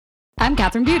I'm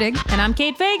Catherine Budig. And I'm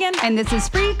Kate Fagan. And this is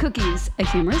Free Cookies, a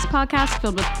humorous podcast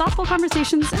filled with thoughtful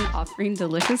conversations and offering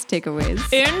delicious takeaways.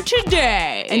 And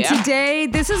today,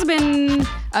 this has been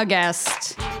a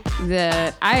guest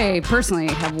that I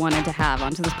personally have wanted to have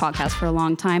onto this podcast for a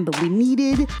long time, but we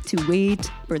needed to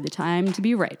wait for the time to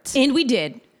be right. And we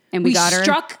did. And we got her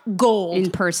struck gold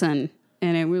in person.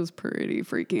 And it was pretty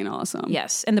freaking awesome.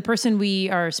 Yes. And the person we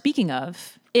are speaking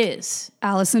of is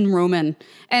Alison Roman.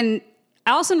 And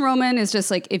Alison Roman is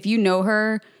just like, if you know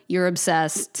her, you're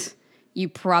obsessed. You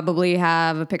probably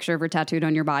have a picture of her tattooed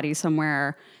on your body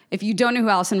somewhere. If you don't know who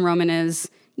Alison Roman is,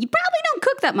 you probably don't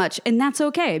cook that much. And that's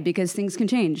okay, because things can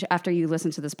change after you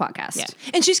listen to this podcast. Yeah.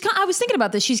 And I was thinking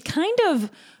about this. She's kind of,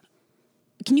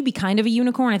 can you be kind of a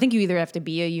unicorn? I think you either have to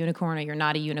be a unicorn or you're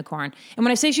not a unicorn. And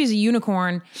when I say she's a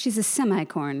unicorn, she's a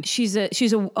semi-corn. She's a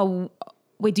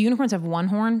wait, do unicorns have one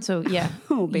horn? So yeah.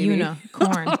 Oh, baby.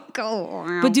 Unicorn.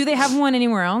 But do they have one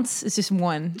anywhere else? It's just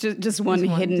one. Just one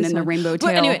hidden in the rainbow tail.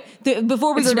 But anyway,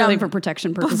 before we it's go really down, for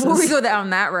protection purposes. Before we go down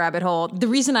that rabbit hole, the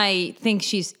reason I think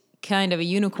she's kind of a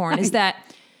unicorn is that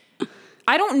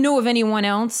I don't know of anyone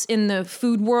else in the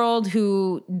food world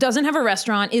who doesn't have a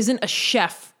restaurant, isn't a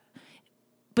chef,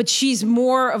 but she's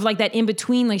more of like that in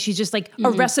between. Like she's just like a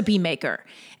recipe maker.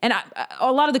 And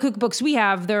a lot of the cookbooks we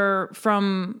have, they're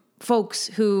from folks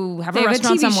who have a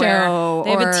restaurant somewhere. They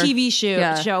have a TV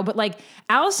show. But like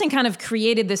Alison kind of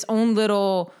created this own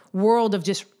little world of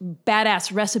just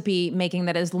badass recipe making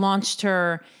that has launched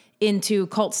her into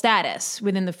cult status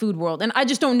within the food world. And I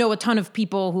just don't know a ton of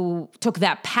people who took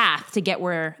that path to get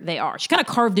where they are. She kind of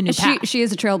carved a new path. She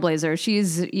is a trailblazer.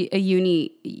 She's a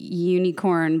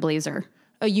unicorn blazer.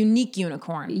 A unique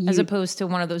unicorn, as opposed to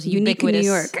one of those ubiquitous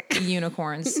New York.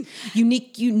 unicorns.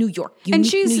 Unique New York. And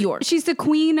she's the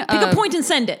queen of... Pick a point and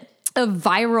send it. Of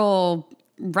viral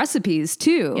recipes,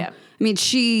 too. Yeah. I mean,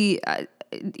 she...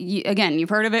 again,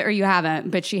 you've heard of it or you haven't,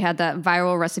 but she had that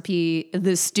viral recipe,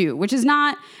 the stew, which is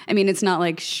not... I mean, it's not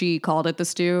like she called it the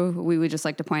stew. We would just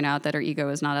like to point out that her ego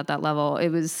is not at that level. It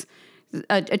was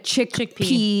a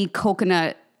chickpea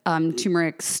coconut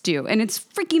turmeric stew, and it's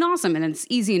freaking awesome, and it's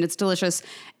easy, and it's delicious,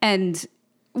 and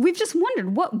we've just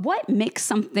wondered what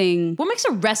makes a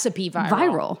recipe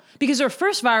viral? Because her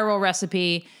first viral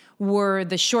recipe were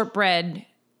the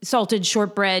salted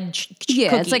shortbread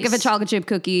cookies. It's like if a chocolate chip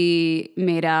cookie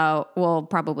made out, well,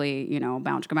 probably,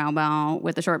 bounce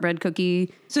with a shortbread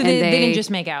cookie. So they didn't just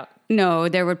make out. No,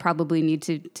 there would probably need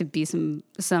to be some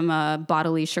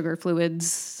bodily sugar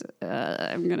fluids.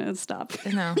 I'm gonna stop.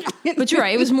 No, but you're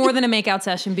right. It was more than a makeout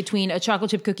session between a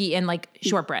chocolate chip cookie and like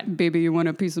shortbread. Baby, you want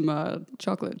a piece of my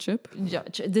chocolate chip?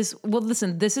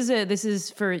 Listen. This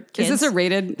is for kids. Is this a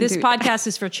rated? This podcast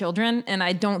is for children, and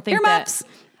I don't think Earmuffs.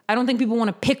 I don't think people want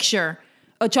to picture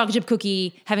a chocolate chip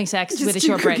cookie having sex with a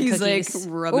shortbread cookie. Like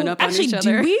rubbing up on each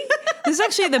other. Do we? This is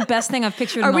actually the best thing I've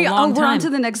pictured in a long time. We're on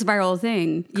to the next viral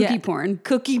thing. Cookie porn.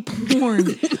 Cookie porn.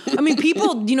 I mean,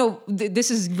 people, this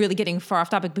is really getting far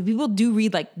off topic, but people do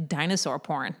read like dinosaur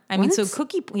porn. I mean, so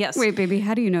yes. Wait, baby,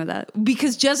 how do you know that?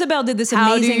 Because Jezebel did this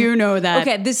amazing. How do you know that?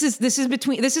 Okay, this is for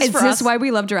us. Is this why we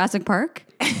love Jurassic Park?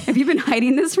 Have you been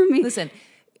hiding this from me? Listen,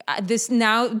 this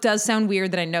now does sound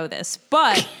weird that I know this,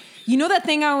 but you know that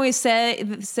thing I always say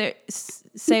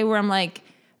where I'm like,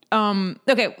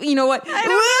 okay, you know what?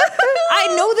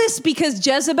 I know this because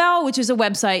Jezebel, which is a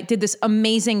website, did this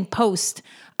amazing post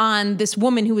on this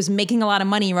woman who was making a lot of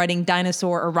money writing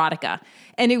dinosaur erotica.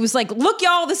 And it was like, look,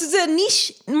 y'all, this is a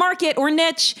niche market or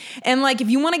niche. And like, if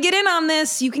you want to get in on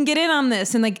this, you can get in on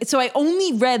this. And like, so I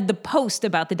only read the post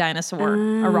about the dinosaur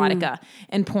erotica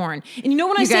and porn. And you know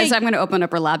when I say... guys, I'm going to open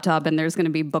up her laptop and there's going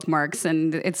to be bookmarks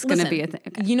and it's going to be a thing.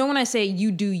 Okay. You know when I say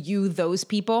you do you, those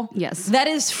people? Yes. That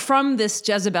is from this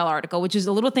Jezebel article, which is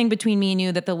a little thing between me and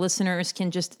you that the listeners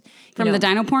can just... From the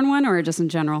dino porn one or just in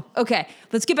general? Okay,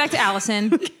 let's get back to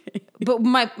Alison. Okay. But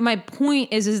my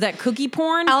point is that cookie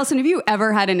porn... Alison, have you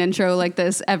ever had an intro like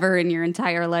this ever in your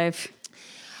entire life?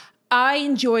 I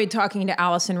enjoyed talking to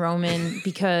Alison Roman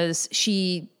because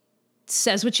she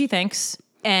says what she thinks,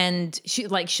 and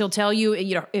she'll tell you,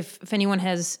 if anyone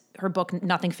has her book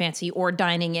Nothing Fancy or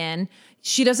Dining In,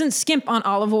 she doesn't skimp on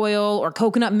olive oil or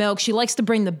coconut milk. She likes to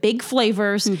bring the big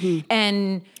flavors.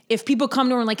 And if people come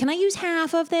to her and like, can I use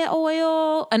half of the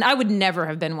oil? And I would never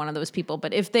have been one of those people.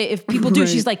 But if people do,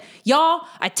 she's like, y'all,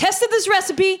 I tested this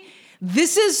recipe.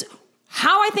 This is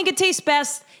how I think it tastes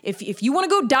best. if you want to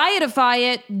go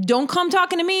dietify it, don't come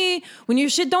talking to me when your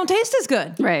shit don't taste as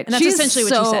good. Right. And that's She's essentially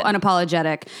so what she said.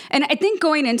 unapologetic. And I think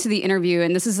going into the interview,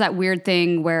 and this is that weird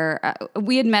thing where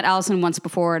we had met Allison once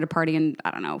before at a party and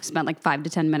I don't know, spent like 5 to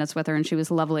 10 minutes with her and she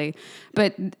was lovely.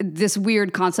 But this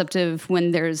weird concept of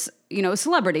when there's, you know, a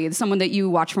celebrity, someone that you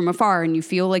watch from afar and you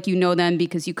feel like you know them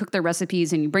because you cook their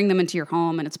recipes and you bring them into your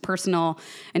home and it's personal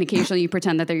and occasionally you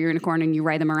pretend that they're your unicorn and you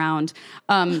ride them around.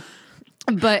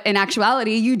 But in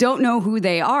actuality, you don't know who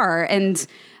they are. And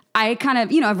I kind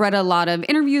of, you know, I've read a lot of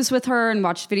interviews with her and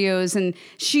watched videos, and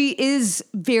she is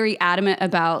very adamant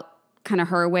about kind of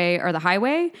her way or the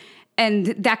highway. And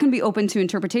that can be open to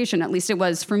interpretation. At least it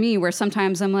was for me, where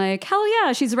sometimes I'm like, hell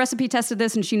yeah, she's recipe tested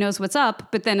this and she knows what's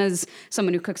up. But then as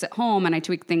someone who cooks at home and I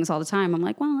tweak things all the time, I'm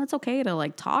like, well, it's okay to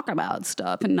like talk about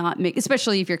stuff and not make,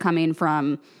 especially if you're coming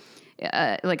from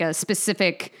like a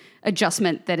specific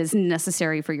adjustment that is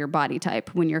necessary for your body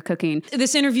type when you're cooking.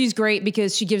 This interview is great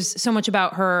because she gives so much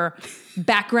about her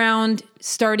background,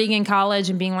 starting in college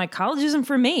and being like, college isn't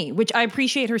for me, which I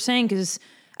appreciate her saying, because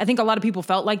I think a lot of people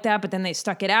felt like that, but then they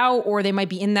stuck it out, or they might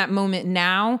be in that moment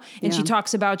now. And she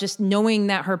talks about just knowing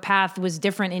that her path was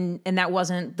different and that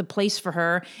wasn't the place for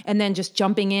her. And then just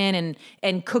jumping in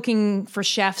and cooking for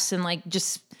chefs and like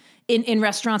just in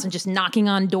restaurants and just knocking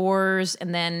on doors,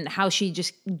 and then how she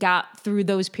just got through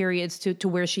those periods to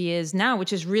where she is now,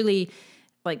 which is really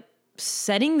like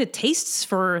setting the tastes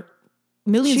for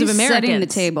millions of Americans. Setting the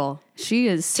table. She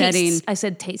is setting. I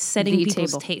said taste, setting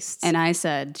people's tastes, and I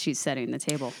said she's setting the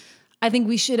table. I think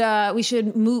we should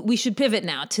pivot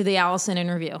now to the Allison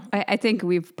interview. I think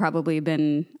we've probably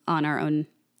been on our own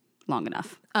long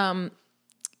enough.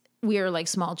 We are like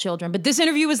small children, but this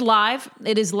interview is live.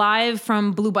 It is live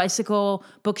from Blue Bicycle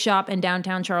Bookshop in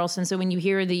downtown Charleston. So when you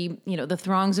hear the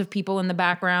throngs of people in the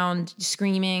background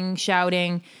screaming,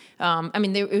 shouting, I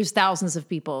mean, there was thousands of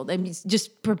people. I mean,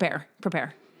 just prepare.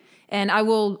 And I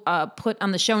will put on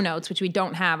the show notes, which we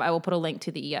don't have, I will put a link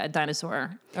to the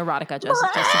dinosaur erotica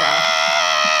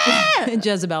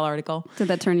Jezebel article. Did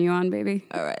that turn you on, baby?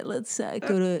 All right, let's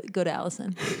go to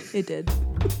Allison. It did.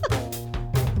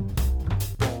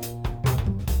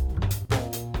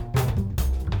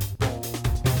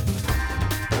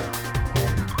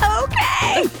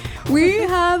 We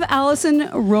have Allison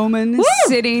Roman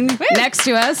sitting next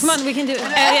to us. Come on, we can do it.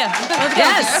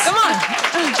 Yes. Come on.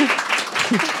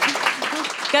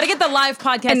 Got to get the live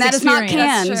podcast and that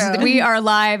experience. is not canned. We are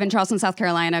live in Charleston, South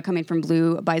Carolina, coming from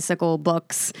Blue Bicycle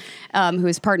Books, who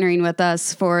is partnering with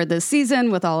us for this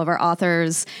season with all of our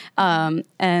authors.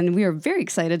 And we are very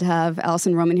excited to have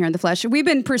Allison Roman here in the flesh. We've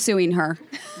been pursuing her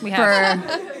for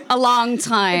a long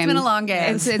time. It's been a long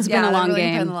game. It's been a long really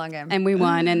game. been a long game. And we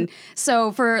won. And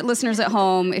so for listeners at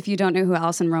home, if you don't know who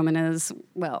Allison Roman is,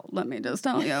 well, let me just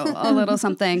tell you a little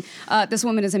something. This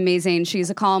woman is amazing. She's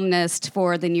a columnist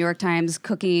for the New York Times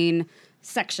cooking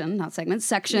section, not segment,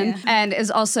 section, and is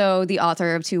also the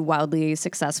author of 2 wildly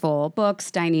successful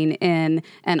books, Dining In,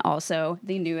 and also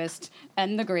the newest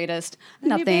and the greatest,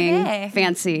 Nothing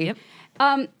Fancy.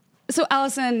 Yep. So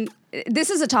Allison, this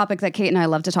is a topic that Kate and I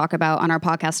love to talk about on our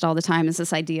podcast all the time, is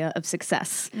this idea of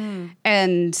success.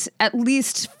 And at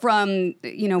least from,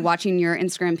 watching your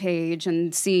Instagram page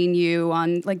and seeing you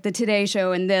on like the Today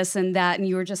Show and this and that, and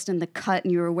you were just in the cut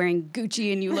and you were wearing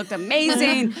Gucci and you looked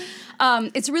amazing.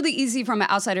 It's really easy from an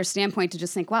outsider standpoint to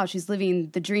just think, wow, she's living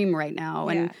the dream right now.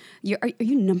 And are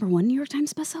you #1 New York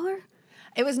Times bestseller?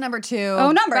 It was #2.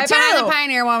 Oh, #2. Right behind the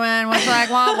Pioneer Woman was like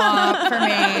womp womp for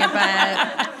me,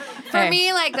 but for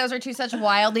me, like those are 2 such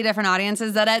wildly different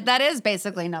audiences that is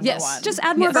basically #1. Just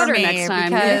add more butter next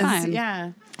time.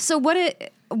 Because, So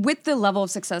with the level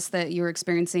of success that you're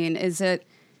experiencing,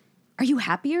 are you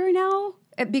happier now?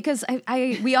 Because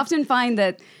we often find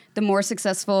that the more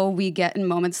successful we get in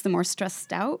moments, the more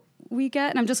stressed out we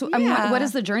get. And what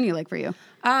is the journey like for you?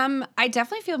 I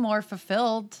definitely feel more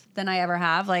fulfilled than I ever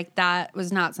have. Like that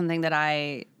was not something that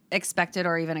I expected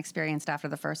or even experienced after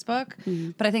the first book.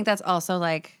 Mm-hmm. But I think that's also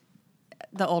like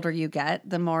the older you get,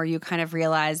 the more you kind of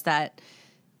realize that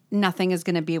nothing is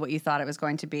going to be what you thought it was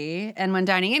going to be. And when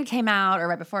Dining In came out, or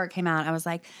right before it came out, I was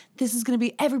like, this is going to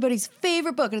be everybody's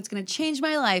favorite book, and it's going to change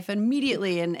my life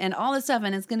immediately, and all this stuff,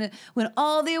 and it's going to win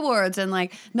all the awards. And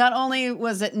like, not only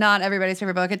was it not everybody's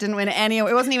favorite book, it didn't win any,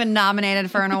 it wasn't even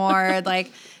nominated for an award.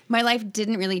 Like, my life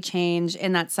didn't really change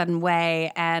in that sudden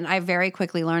way, and I very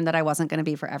quickly learned that I wasn't going to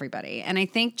be for everybody. And I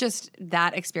think just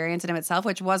that experience in of itself,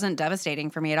 which wasn't devastating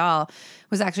for me at all,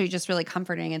 was actually just really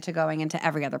comforting into going into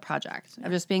every other project.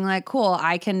 Of just being like, cool,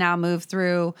 I can now move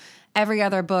through every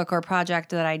other book or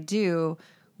project that I do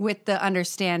with the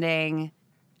understanding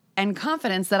and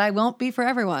confidence that I won't be for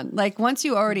everyone. Like once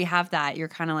you already have that, you're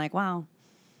kind of like, wow.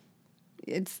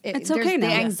 It's okay the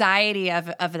now. anxiety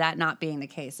of that not being the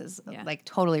case is like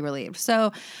totally relieved.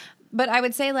 So, but I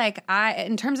would say like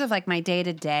in terms of like my day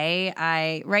to day,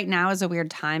 right now is a weird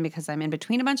time because I'm in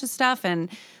between a bunch of stuff, and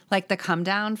like the come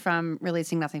down from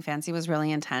releasing Nothing Fancy was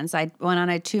really intense. I went on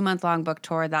a 2-month-long book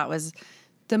tour that was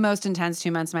the most intense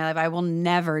 2 months of my life. I will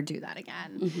never do that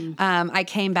again. I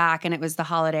came back and it was the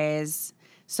holidays,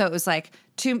 so it was like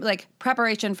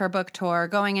preparation for book tour,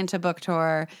 going into book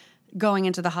tour, going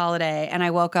into the holiday, and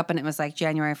I woke up and it was like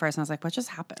January 1st, and I was like, what just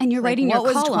happened? And you're like, writing your what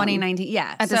was column 2019?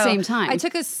 Yeah. at the same time. I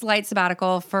took a slight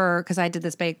sabbatical because I did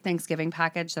this big Thanksgiving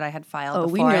package that I had filed Oh,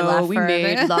 we before I left. know. We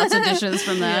made lots of dishes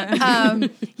from that.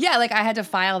 Like I had to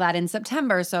file that in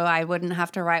September so I wouldn't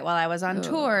have to write while I was on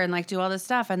tour and like do all this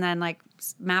stuff and then like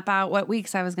map out what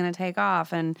weeks I was going to take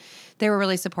off. And they were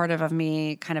really supportive of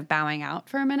me kind of bowing out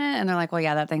for a minute. And they're like, well,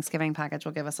 yeah, that Thanksgiving package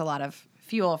will give us a lot of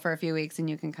fuel for a few weeks and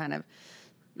you can kind of,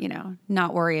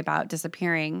 not worry about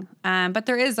disappearing. But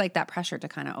there is like that pressure to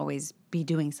kind of always be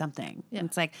doing something. Yeah.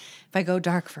 It's like if I go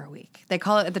dark for a week, they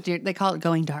call it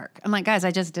going dark. I'm like, guys, I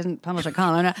just didn't publish a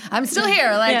column. I'm still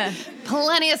here. Like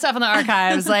plenty of stuff in the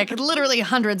archives, like literally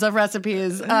hundreds of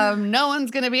recipes. No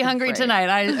one's going to be hungry tonight.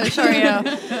 I assure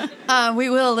you, we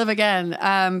will live again.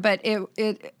 But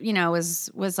it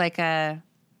was like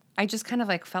I just kind of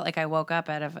like felt like I woke up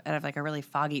out of like a really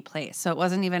foggy place. So it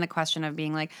wasn't even a question of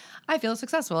being like, I feel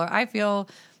successful or I feel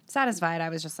satisfied. I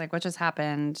was just like, what just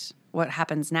happened? What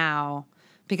happens now?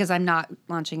 Because I'm not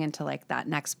launching into like that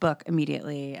next book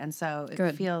immediately. And so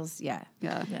it feels,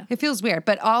 it feels weird.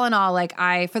 But all in all, like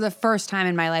for the first time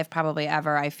in my life, probably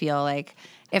ever, I feel like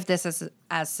if this is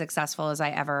as successful as I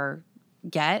ever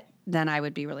get, then I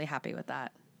would be really happy with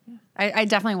that. I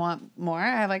definitely want more. I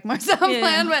have like more stuff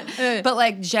planned, but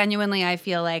like genuinely, I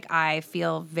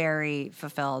feel very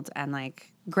fulfilled and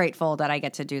like grateful that I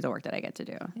get to do the work that I get to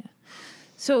do. Yeah.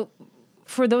 So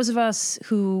for those of us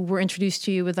who were introduced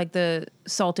to you with like the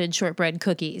salted shortbread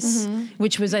cookies,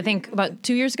 which was I think about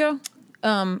 2 years ago.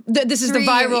 This is the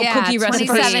viral cookie recipe.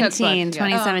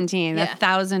 2017,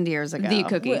 1,000 years ago. The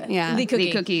cookie.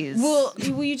 The cookies.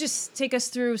 Will you just take us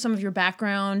through some of your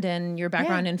background and your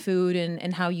background in food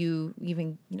and how you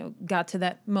even, got to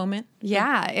that moment?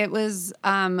 Yeah, it was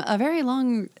a very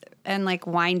long and like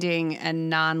winding and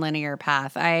non-linear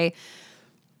path.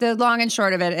 The long and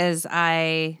short of it is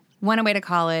I went away to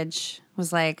college,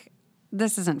 was like,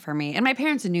 this isn't for me. And my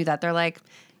parents knew that. They're like,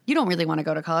 you don't really want to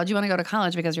go to college. You want to go to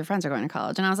college because your friends are going to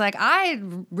college. And I was like, I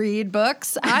read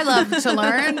books. I love to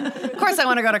learn. Of course I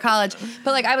want to go to college.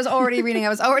 But like I was already reading. I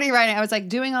was already writing. I was like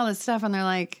doing all this stuff. And they're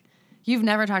like, you've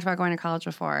never talked about going to college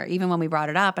before, even when we brought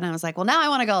it up. And I was like, well, now I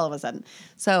want to go all of a sudden.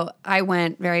 So I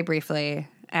went very briefly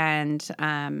and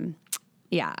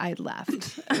I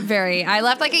left. I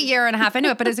left like a year and a half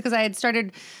into it, but it's because I had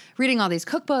started reading all these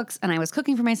cookbooks and I was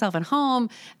cooking for myself at home.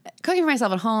 Cooking for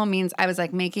myself at home means I was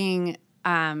like making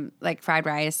like fried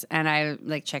rice and I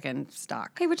like chicken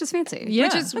stock. Hey, which is fancy. Yeah,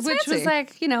 which was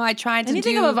like, I tried to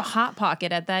anything of a hot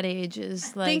pocket at that age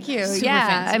is like thank you. Super Yeah.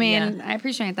 fancy. I mean, I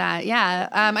appreciate that. Yeah.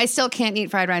 I still can't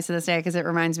eat fried rice to this day because it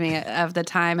reminds me of the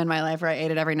time in my life where I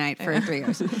ate it every night for 3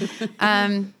 years.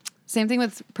 Same thing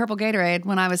with purple Gatorade.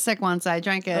 When I was sick once, I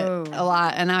drank it a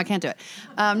lot, and now I can't do it.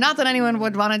 Not that anyone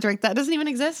would want to drink that. It doesn't even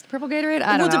exist, purple Gatorade?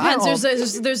 I don't know. Well, it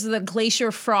depends. There's the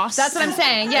Glacier Frost. That's what I'm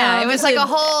saying. Yeah, it was like a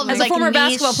whole As like a former niche,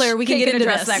 basketball player, we can get into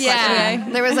address this. that yeah,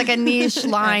 there was like a niche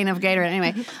line of Gatorade.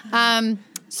 Anyway,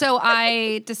 so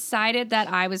I decided that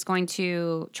I was going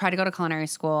to try to go to culinary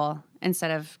school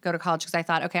instead of go to college because I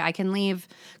thought, okay, I can leave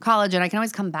college and I can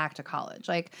always come back to college.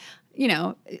 Like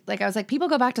I was like, people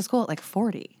go back to school at like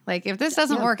 40. Like if this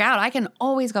doesn't work out, I can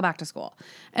always go back to school.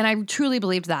 And I truly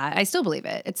believed that. I still believe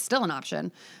it. It's still an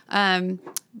option.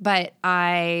 But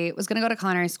I was going to go to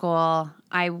culinary school.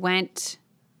 I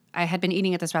had been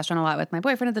eating at this restaurant a lot with my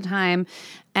boyfriend at the time.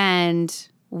 And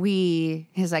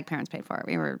his like parents paid for it.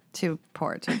 We were too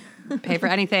poor to pay for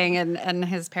anything. And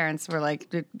his parents were like,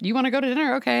 you want to go to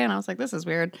dinner? Okay. And I was like, this is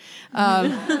weird.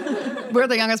 We're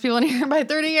the youngest people in here by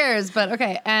 30 years, but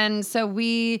okay. And so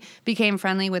we became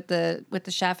friendly with the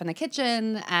chef in the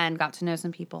kitchen and got to know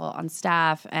some people on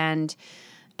staff. And,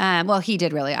 he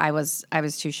did really, I was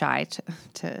too shy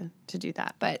to do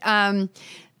that. But,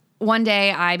 one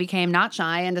day I became not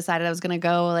shy and decided I was going to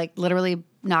go like literally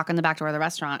knock on the back door of the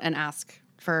restaurant and ask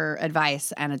for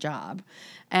advice and a job.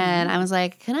 And I was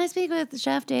like, can I speak with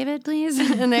Chef David, please?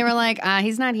 And they were like,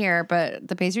 he's not here, but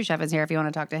the pastry chef is here if you want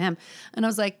to talk to him. And I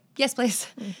was like, yes, please.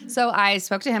 So I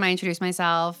spoke to him. I introduced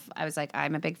myself. I was like,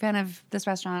 I'm a big fan of this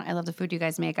restaurant. I love the food you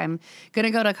guys make. I'm going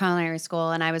to go to culinary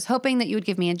school. And I was hoping that you would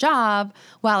give me a job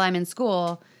while I'm in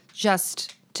school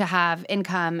just to have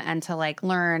income and to like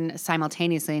learn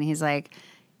simultaneously. And he's like,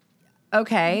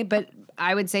 okay, but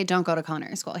I would say don't go to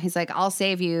culinary school. He's like, I'll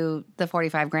save you the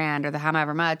 45 grand or the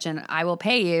however much, and I will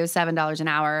pay you $7 an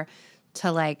hour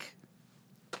to like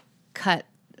cut,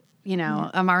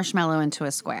 a marshmallow into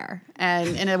a square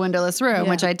and in a windowless room,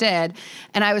 which I did.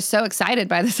 And I was so excited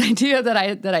by this idea that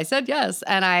I said yes.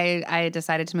 And I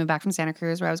decided to move back from Santa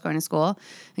Cruz, where I was going to school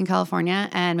in California,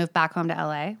 and move back home to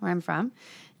LA, where I'm from,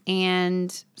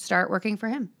 and start working for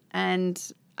him. And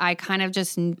I kind of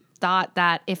just thought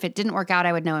that if it didn't work out,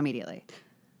 I would know immediately.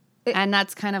 And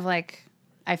that's kind of like,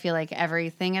 I feel like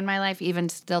everything in my life, even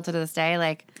still to this day,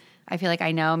 like I feel like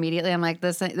I know immediately. I'm like,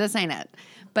 this ain't it.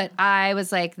 But I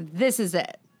was like, this is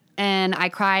it. And I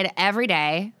cried every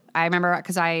day. I remember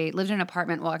because I lived in an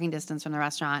apartment walking distance from the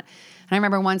restaurant. And I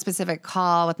remember one specific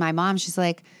call with my mom. She's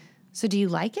like, so do you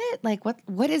like it? Like,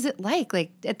 what is it like?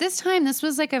 Like at this time, this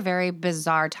was like a very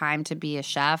bizarre time to be a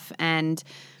chef. And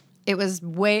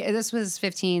this was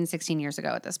 15, 16 years ago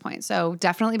at this point. So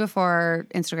definitely before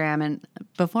Instagram and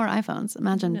before iPhones.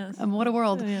 Imagine what a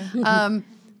world.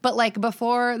 But like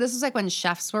before, this was like when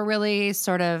chefs were really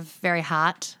sort of very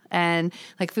hot, and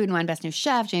like Food and Wine Best New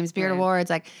Chef, James Beard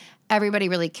Awards, like everybody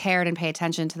really cared and paid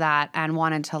attention to that and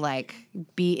wanted to like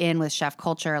be in with chef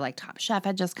culture. Like Top Chef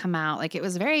had just come out. Like it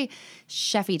was a very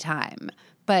chefy time,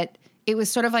 but it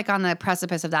was sort of like on the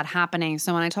precipice of that happening.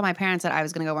 So when I told my parents that I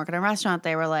was going to go work at a restaurant,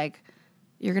 they were like,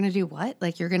 you're going to do what?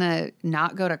 Like you're going to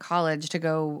not go to college to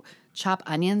go chop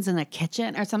onions in the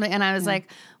kitchen or something? And I was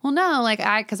like, well, no, like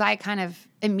because I kind of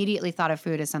immediately thought of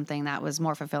food as something that was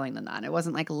more fulfilling than that. It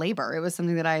wasn't like labor. It was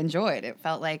something that I enjoyed. It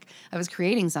felt like I was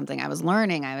creating something. I was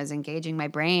learning. I was engaging my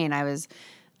brain. I was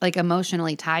like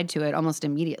emotionally tied to it almost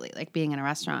immediately, like being in a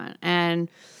restaurant. And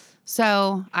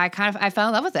so I fell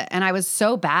in love with it, and I was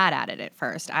so bad at it at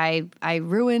first. I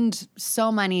ruined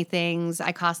so many things.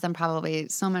 I cost them probably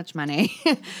so much money,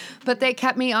 but they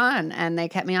kept me on, and they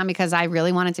kept me on because I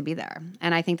really wanted to be there.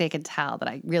 And I think they could tell that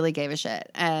I really gave a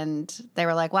shit. And they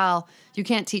were like, well, you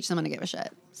can't teach someone to give a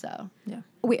shit. So, yeah.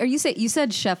 Wait, you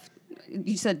said chef,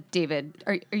 you said David.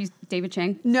 Are you David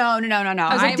Chang? No. I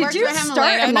was like, did you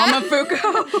start at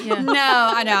Momofuku? No,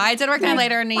 I know. I did work there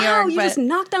later in New York. You just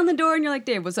knocked on the door and you're like,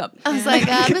 Dave, what's up? I was like,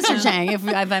 Mr. Chang, if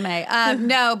I may.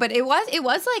 No, but it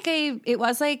was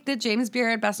like the James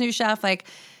Beard Best New Chef, like,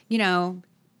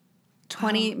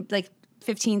 20, like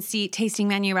 15 seat tasting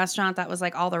menu restaurant that was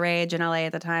like all the rage in LA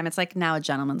at the time. It's like now a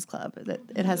gentleman's club.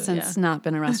 It has since not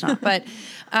been a restaurant, but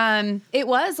it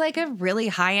was like a really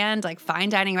high end, like fine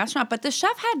dining restaurant. But the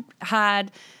chef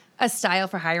had a style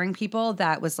for hiring people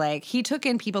that was like, he took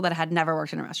in people that had never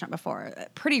worked in a restaurant before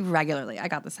pretty regularly. I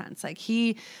got the sense like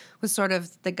he was sort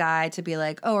of the guy to be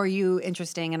like, oh, are you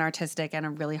interesting and artistic and a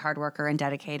really hard worker and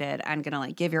dedicated and gonna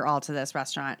like give your all to this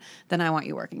restaurant? Then I want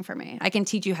you working for me. I can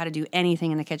teach you how to do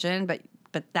anything in the kitchen, but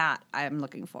that I'm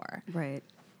looking for. Right.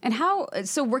 And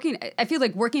I feel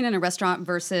like working in a restaurant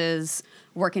versus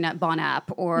working at Bon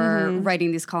App or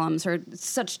writing these columns are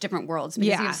such different worlds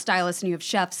because you have stylists and you have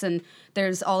chefs and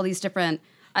there's all these different.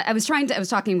 I was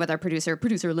talking with our producer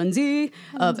Lindsay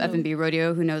of F&B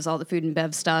Rodeo, who knows all the food and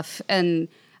bev stuff, and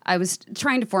I was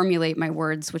trying to formulate my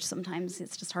words, which sometimes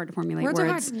it's just hard to formulate words. Are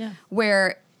hard. Yeah.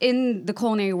 Where in the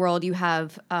culinary world, you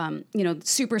have,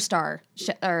 superstar,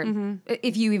 or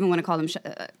if you even want to call them,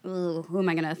 who am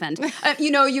I going to offend?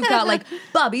 You've got like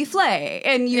Bobby Flay,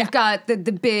 and you've got the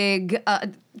big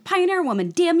pioneer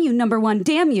woman, damn you, number one,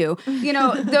 damn you.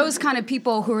 Those kind of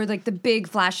people who are like the big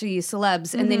flashy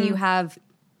celebs. And then you have,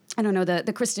 I don't know,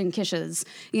 the Kristen Kishes,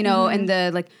 and the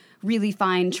like really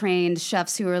fine trained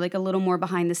chefs who are like a little more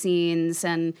behind the scenes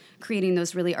and creating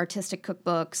those really artistic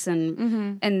cookbooks.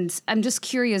 And I'm just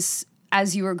curious,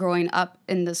 as you were growing up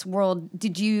in this world,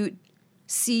 did you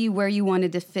see where you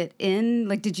wanted to fit in?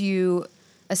 Like, did you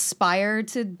aspire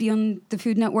to be on the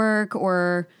Food Network,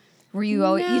 or were you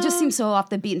always, you just seem so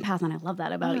off the beaten path, and I love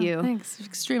that about you. Thanks.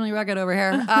 Extremely rugged over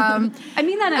here. I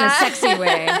mean that in a sexy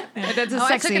way. That's a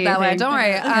sexy I took it that way. thing. Don't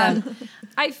worry.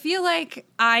 I feel like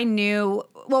I knew.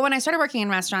 Well, when I started working in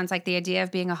restaurants, like the idea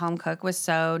of being a home cook was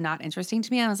so not interesting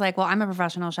to me. I was like, well, I'm a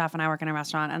professional chef and I work in a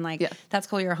restaurant, and like that's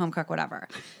cool. You're a home cook, whatever.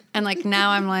 And like now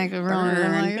I'm like,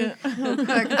 no,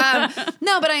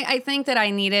 but I think that I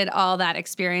needed all that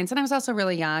experience, and I was also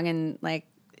really young and like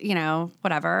you know,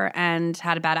 whatever, and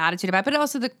had a bad attitude about it. But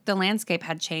also the landscape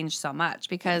had changed so much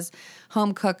because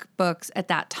home cookbooks at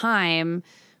that time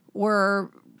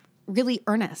were really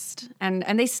earnest, and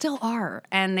they still are.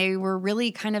 And they were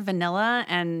really kind of vanilla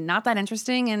and not that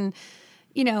interesting. And,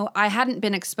 you know, I hadn't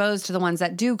been exposed to the ones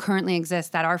that do currently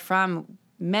exist that are from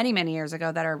many, many years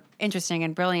ago that are interesting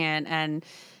and brilliant. And,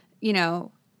 you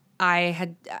know,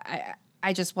 I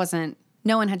just wasn't,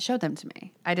 no one had showed them to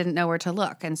me. I didn't know where to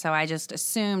look. And so I just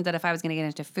assumed that if I was going to get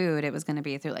into food, it was going to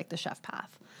be through like the chef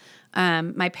path.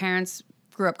 My parents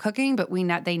grew up cooking, but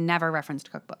they never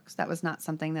referenced cookbooks. That was not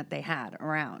something that they had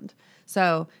around.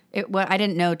 So I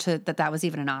didn't know that was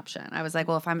even an option. I was like,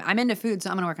 well, if I'm into food,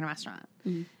 so I'm going to work in a restaurant.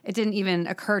 Mm-hmm. It didn't even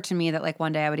occur to me that like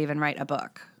one day I would even write a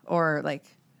book or like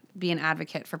be an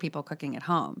advocate for people cooking at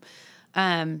home.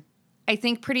 I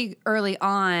think pretty early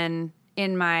on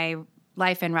in my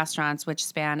life in restaurants, which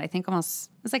spanned, I think it was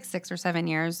like 6 or 7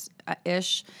 years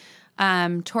ish.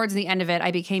 Towards the end of it,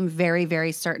 I became very,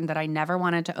 very certain that I never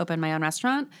wanted to open my own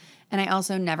restaurant. And I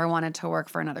also never wanted to work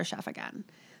for another chef again.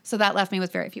 So that left me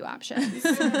with very few options.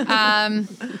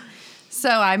 So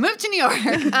I moved to New York.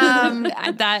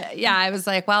 I was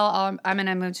like, well, I'm going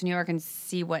to move to New York and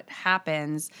see what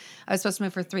happens. I was supposed to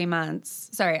move for 3 months.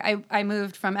 Sorry, I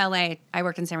moved from LA. I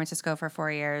worked in San Francisco for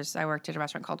 4 years. I worked at a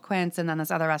restaurant called Quince, and then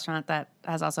this other restaurant that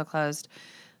has also closed.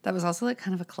 That was also like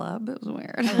kind of a club. It was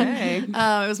weird. Okay.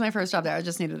 It was my first job there. I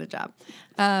just needed a job.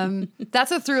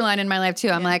 That's a through line in my life too.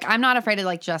 I'm like, I'm not afraid to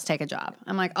like just take a job.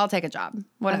 I'm like, I'll take a job,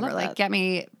 whatever. Like, get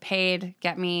me paid,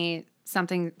 get me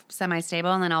something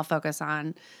semi-stable, and then I'll focus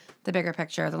on the bigger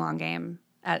picture, the long game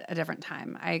at a different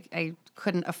time. I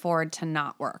couldn't afford to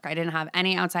not work. I didn't have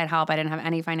any outside help. I didn't have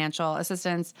any financial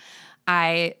assistance.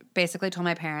 I basically told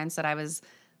my parents that I was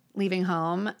leaving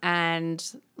home and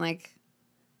like,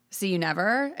 see you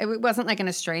never. It wasn't like an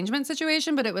estrangement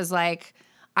situation, but it was like,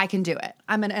 I can do it.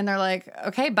 and they're like,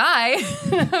 okay, bye.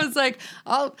 I was like,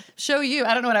 I'll show you.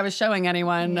 I don't know what I was showing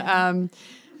anyone. Yeah.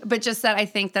 But just that I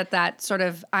think that sort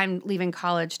of, I'm leaving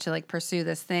college to like pursue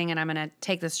this thing, and I'm going to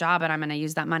take this job, and I'm going to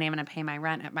use that money. I'm going to pay my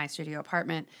rent at my studio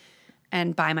apartment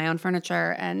and buy my own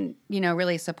furniture and, you know,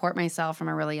 really support myself from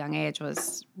a really young age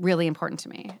was really important to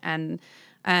me. And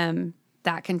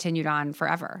that continued on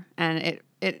forever. And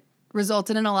it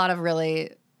resulted in a lot of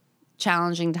really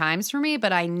challenging times for me,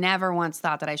 but I never once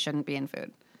thought that I shouldn't be in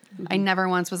food. Mm-hmm. I never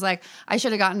once was like, I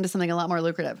should have gotten to something a lot more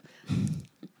lucrative.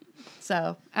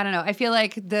 So I don't know. I feel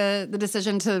like the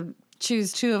decision to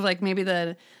choose two of like maybe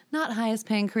the not highest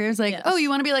paying careers, like, yes. Oh, you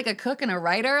want to be like a cook and a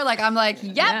writer? Like, I'm like,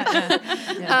 yep.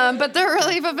 Yeah. But they're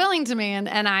really fulfilling to me.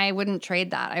 And I wouldn't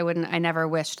trade that. I never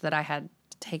wished that I had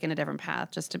taken a different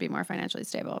path just to be more financially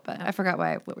stable. But I forgot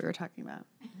what we were talking about.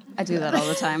 I do that all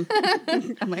the time.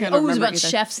 It was about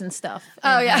chefs and stuff.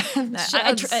 Oh, yeah.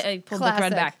 I pulled the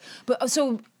thread back. But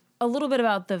so a little bit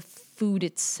about the food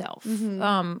itself.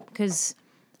 Because,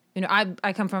 you know,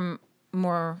 I come from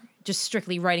more just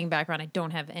strictly writing background. I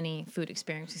don't have any food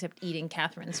experience except eating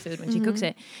Catherine's food when she cooks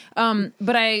it.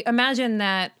 But I imagine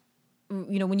that,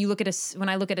 you know, when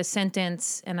I look at a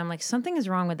sentence and I'm like, something is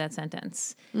wrong with that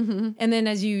sentence. Mm-hmm. And then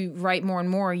as you write more and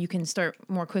more, you can start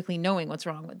more quickly knowing what's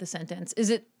wrong with the sentence. Does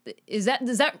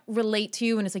that relate to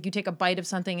you? And it's like you take a bite of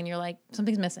something and you're like,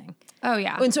 something's missing. Oh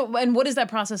yeah. And what is that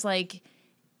process like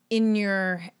in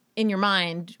your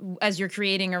mind as you're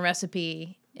creating a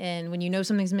recipe? And when you know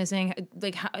something's missing,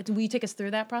 like, will you take us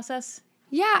through that process?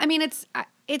 Yeah, I mean,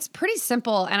 it's pretty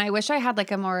simple, and I wish I had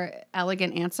like a more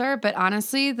elegant answer. But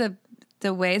honestly,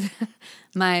 the way that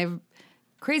my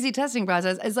crazy testing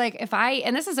process is like,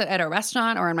 and this is at a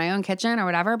restaurant or in my own kitchen or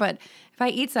whatever, but if I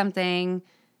eat something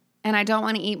and I don't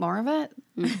want to eat more of it,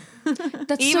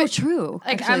 that's so true.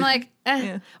 Like actually. I'm like,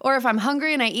 yeah. Or if I'm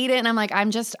hungry and I eat it and I'm like,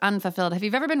 I'm just unfulfilled. Have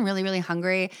you ever been really, really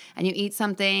hungry and you eat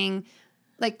something?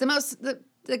 Like the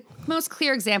most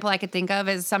clear example I could think of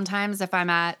is sometimes if I'm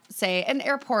at, say, an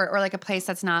airport or like a place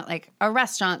that's not like a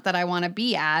restaurant that I want to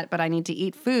be at, but I need to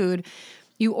eat food,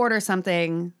 you order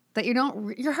something that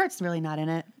your heart's really not in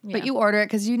it, but you order it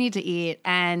because you need to eat,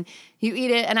 and you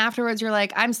eat it, and afterwards you're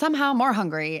like, I'm somehow more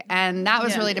hungry, and that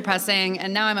was really depressing,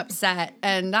 and now I'm upset,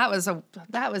 and that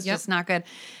was just not good.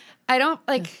 I don't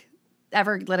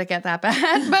ever let it get that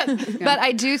bad, but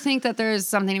I do think that there's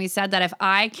something to be said that if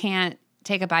I can't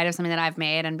take a bite of something that I've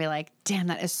made and be like, damn,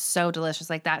 that is so delicious.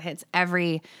 Like that hits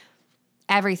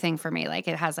everything for me. Like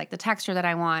it has like the texture that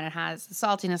I want. It has the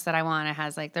saltiness that I want. It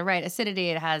has like the right acidity.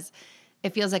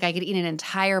 It feels like I could eat an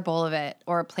entire bowl of it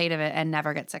or a plate of it and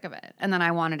never get sick of it. And then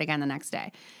I want it again the next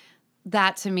day.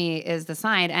 That to me is the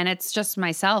sign. And it's just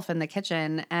myself in the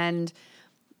kitchen. And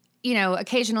you know,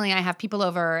 occasionally I have people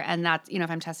over, and that's, you know,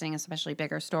 if I'm testing especially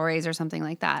bigger stories or something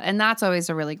like that. And that's always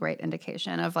a really great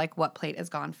indication of like what plate has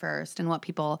gone first and what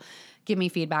people give me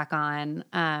feedback on.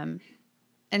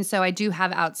 And so I do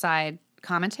have outside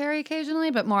commentary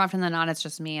occasionally, but more often than not, it's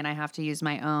just me, and I have to use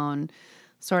my own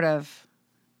sort of,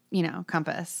 you know,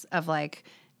 compass of like,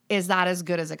 is that as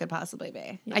good as it could possibly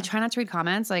be? Yeah. I try not to read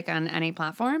comments like on any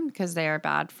platform because they are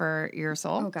bad for your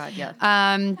soul. Oh God, yeah.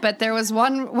 But there was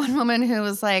one woman who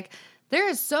was like, there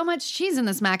is so much cheese in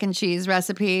this mac and cheese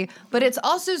recipe, but it's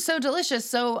also so delicious,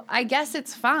 so I guess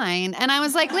it's fine. And I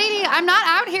was like, lady, I'm not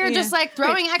out here just like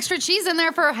throwing extra cheese in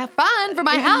there for fun, for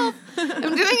my health.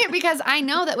 I'm doing it because I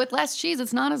know that with less cheese,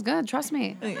 it's not as good. Trust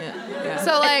me.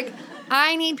 So like,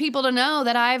 I need people to know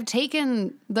that I've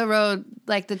taken the road,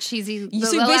 like the cheesy, the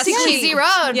less cheesy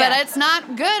road, but it's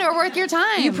not good or worth your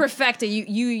time. You perfect it.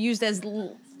 You used as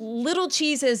little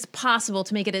cheese as possible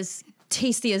to make it as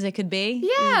tasty as it could be.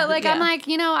 Yeah, like I'm like,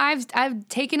 you know, I've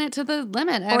taken it to the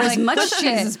limit. Or as much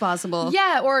cheese as possible.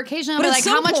 Yeah, or occasionally I'll be like,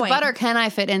 how much butter can I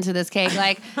fit into this cake?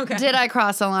 Like, did I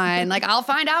cross a line? Like, I'll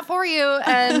find out for you.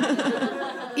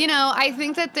 And, you know, I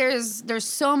think that there's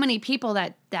so many people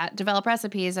that develop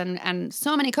recipes and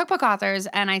so many cookbook authors,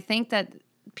 and I think that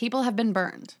people have been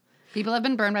burned. People have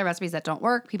been burned by recipes that don't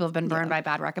work. People have been burned by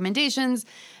bad recommendations.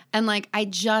 And, like, I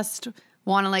just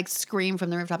want to like scream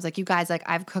from the rooftops, like, you guys, like,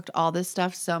 I've cooked all this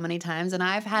stuff so many times, and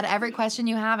I've had every question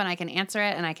you have, and I can answer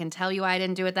it, and I can tell you why I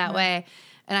didn't do it that way,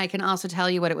 and I can also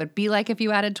tell you what it would be like if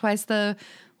you added twice the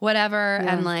whatever,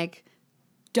 and like,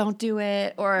 don't do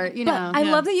it, or, you know. I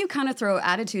love that you kind of throw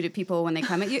attitude at people when they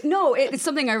come at you. No, it's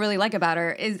something I really like about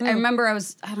her. Is I remember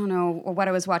I don't know what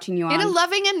I was watching you on. In a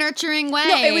loving and nurturing way.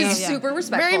 No, it was super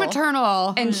respectful. Very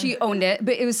maternal. And she owned it,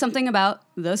 but it was something about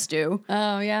the stew.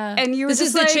 Oh, yeah. And you were This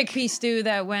just is like, the chickpea stew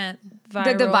that went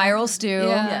viral. the viral stew.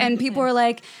 Yeah. And people were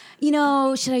like, you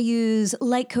know, should I use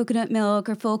light coconut milk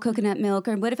or full coconut milk?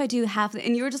 Or what if I do half?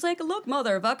 And you were just like, look,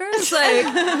 motherfuckers.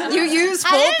 Like, you use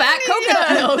full fat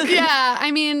coconut milk. Yeah,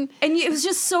 I mean. And it was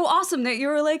just so awesome that you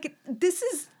were like, this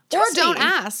is. Or don't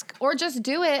ask, or just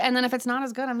do it. And then if it's not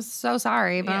as good, I'm so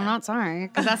sorry, but I'm not sorry,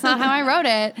 because that's not how I wrote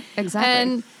it. Exactly.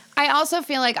 And I also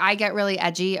feel like I get really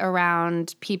edgy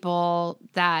around people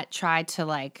that try to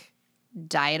like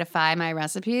dietify my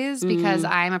recipes, because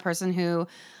I'm a person who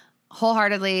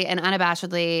wholeheartedly and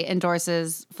unabashedly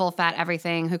endorses full fat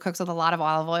everything, who cooks with a lot of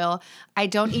olive oil. I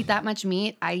don't eat that much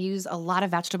meat. I use a lot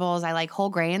of vegetables. I like whole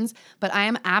grains, but I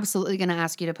am absolutely going to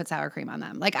ask you to put sour cream on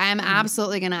them. Like, I am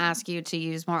absolutely going to ask you to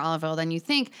use more olive oil than you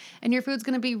think, and your food's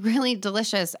going to be really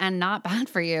delicious and not bad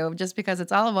for you just because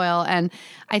it's olive oil. And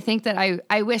I think that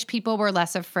I wish people were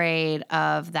less afraid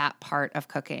of that part of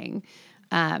cooking.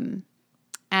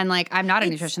 And like, I'm not a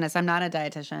nutritionist, I'm not a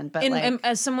dietitian, but like,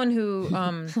 as someone who,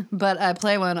 but I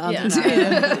play one on but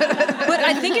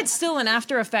I think it's still an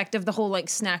after effect of the whole like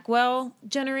Snackwell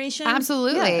generation.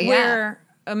 Absolutely, where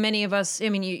many of us, I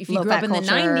mean, if you grew up in the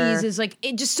culture. 90s, is like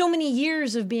just so many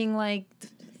years of being like,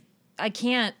 I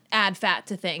can't add fat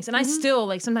to things. And I still,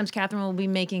 like, sometimes Catherine will be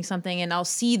making something and I'll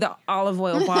see the olive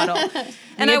oil bottle.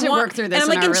 And I want to work through this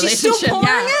and I'm in like, our and she's still relationship.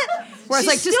 pouring it? Where it's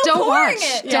She's like, just still don't pouring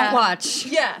watch. it. Don't watch.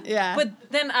 Yeah.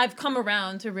 But then I've come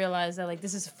around to realize that, like,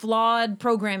 this is flawed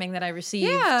programming that I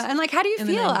received. Yeah, and like, how do you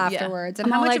feel afterwards?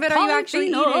 And how much of it are you actually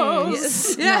eating?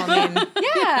 Polyphenos. Yeah. No, I mean,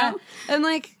 Yeah. And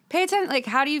like, pay attention, like,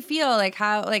 how do you feel? Like,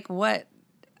 how, like, what,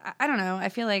 I don't know. I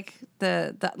feel like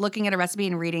the looking at a recipe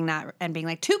and reading that and being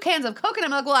like, 2 cans of coconut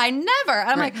milk. Well, I never.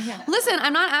 I'm like, listen,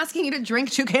 I'm not asking you to drink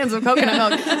 2 cans of coconut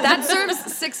milk. That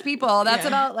serves 6 people. That's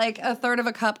about like a third of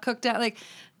a cup cooked out. Like,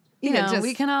 you know,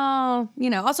 we can all,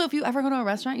 you know, also if you ever go to a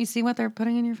restaurant, you see what they're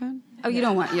putting in your food. Oh, you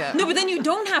don't want, No, but then you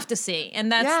don't have to see.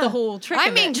 And that's the whole trick I'm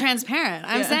of being it. transparent.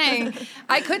 I'm saying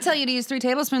I could tell you to use 3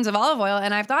 tablespoons of olive oil.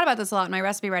 And I've thought about this a lot in my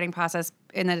recipe writing process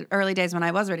in the early days when I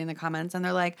was reading the comments. And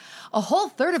they're like, a whole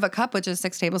third of a cup, which is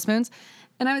 6 tablespoons.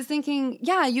 And I was thinking,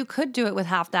 yeah, you could do it with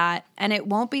half that and it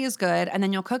won't be as good. And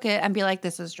then you'll cook it and be like,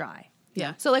 this is dry.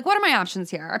 Yeah. So like, what are my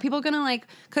options here? Are people going to like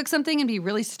cook something and be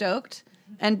really stoked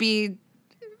and be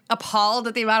appalled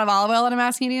at the amount of olive oil that I'm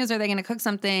asking you to use? Or are they going to cook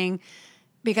something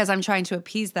because I'm trying to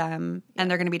appease them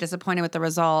and they're going to be disappointed with the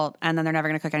result and then they're never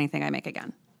going to cook anything I make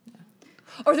again?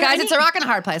 Or Guys, it's a rock and a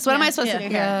hard place. What am I supposed to do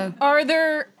here? Are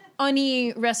there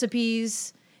any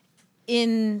recipes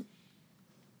in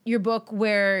your book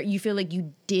where you feel like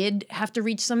you did have to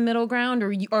reach some middle ground,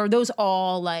 or are those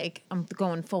all like, I'm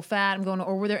going full fat,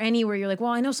 or were there any where you're like,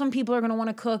 well, I know some people are going to want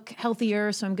to cook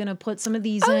healthier, so I'm going to put some of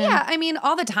these in? Yeah, I mean,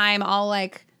 all the time I'll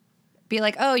like be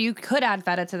like, oh, you could add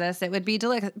feta to this. It would be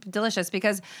delicious,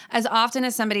 because as often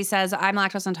as somebody says, I'm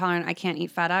lactose intolerant, I can't eat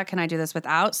feta, can I do this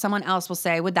without? Someone else will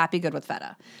say, would that be good with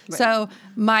feta? Right. So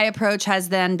my approach has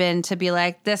then been to be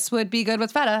like, this would be good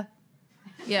with feta.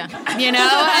 Yeah. You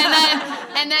know,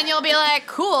 and then you'll be like,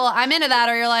 cool, I'm into that.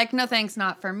 Or you're like, no, thanks,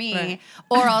 not for me. Right.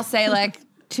 Or I'll say like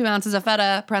 2 ounces of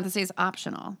feta, parentheses,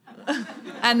 optional.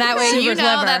 And that way, Super you know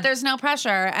clever. that there's no pressure.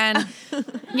 And,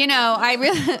 you know,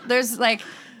 there's like,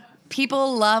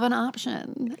 people love an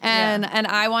option, and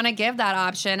I want to give that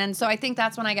option. And so I think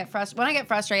that's when I get frustrated. When I get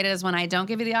frustrated is when I don't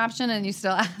give you the option and you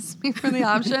still ask me for the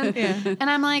option. And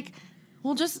I'm like,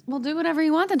 we'll do whatever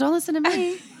you want, then don't listen to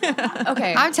me.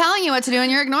 Okay. I'm telling you what to do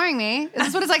and you're ignoring me. Is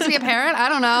this what it's like to be a parent? I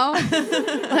don't know.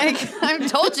 Like,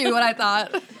 I've told you what I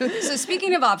thought. So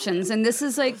speaking of options, and this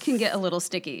is like, can get a little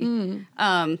sticky.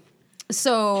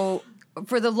 So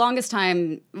for the longest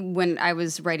time when I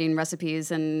was writing recipes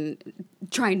and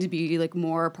trying to be like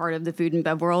more a part of the food and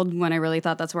bev world, when I really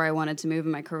thought that's where I wanted to move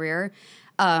in my career,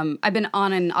 I've been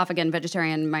on and off again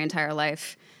vegetarian my entire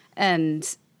life. And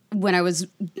when I was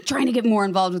trying to get more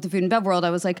involved with the food and bev world, I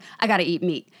was like, I got to eat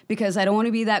meat, because I don't want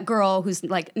to be that girl who's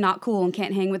like not cool and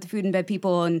can't hang with the food and bev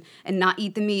people and not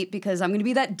eat the meat, because I'm going to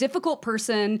be that difficult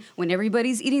person when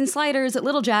everybody's eating sliders at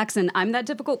Little Jack's, and I'm that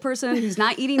difficult person who's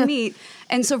not eating meat.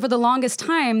 And so for the longest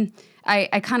time,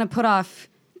 I kind of put off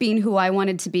being who I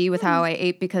wanted to be with how I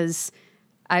ate, because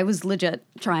I was legit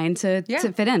trying to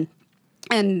fit in.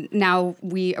 And now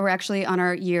we are actually on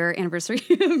our year anniversary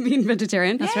of being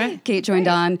vegetarian. That's right. Kate joined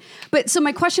on. But so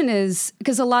my question is,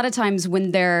 because a lot of times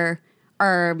when there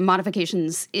are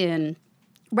modifications in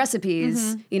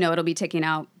recipes, you know, it'll be taking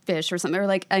out fish or something. Or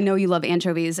like, I know you love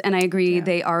anchovies, and I agree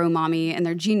they are umami and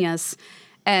they're genius.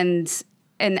 And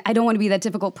I don't want to be that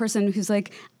difficult person who's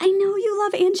like, I know you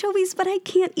love anchovies, but I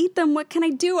can't eat them. What can I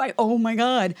do? Oh my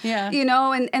God. Yeah. You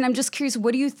know, and I'm just curious,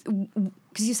 what do you...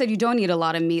 Because you said you don't eat a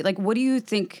lot of meat. Like, what do you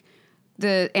think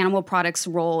the animal products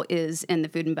role is in the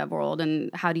food and bev world,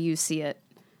 and how do you see it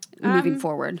moving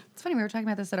forward? It's funny, we were talking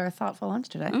about this at our thoughtful lunch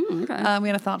today. Okay. We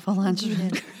had a thoughtful lunch.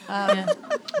 That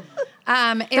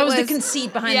was the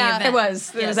conceit behind the event. It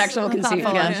was. It was actual conceit.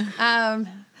 Thoughtful lunch.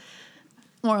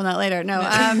 More on that later. No,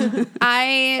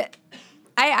 I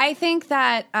think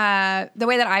that the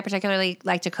way that I particularly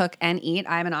like to cook and eat,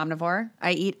 I'm an omnivore.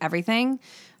 I eat everything.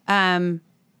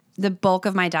 The bulk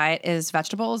of my diet is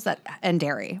vegetables and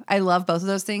dairy. I love both of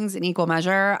those things in equal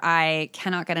measure. I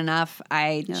cannot get enough.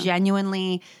 I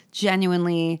genuinely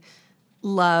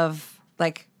love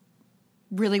like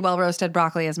really well roasted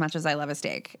broccoli as much as I love a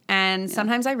steak. And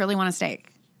sometimes I really want a steak,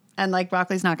 and like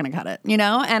broccoli's not going to cut it, you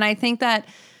know? And I think that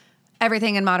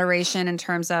everything in moderation in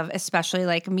terms of especially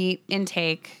like meat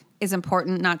intake is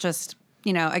important, not just,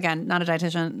 you know, again, not a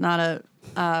dietitian, not a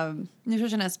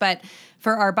nutritionist, but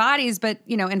for our bodies, but,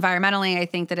 you know, environmentally, I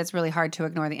think that it's really hard to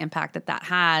ignore the impact that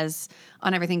has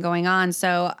on everything going on.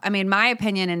 So, I mean, my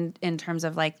opinion in terms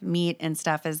of like meat and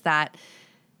stuff is that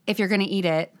if you're going to eat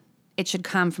it, it should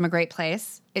come from a great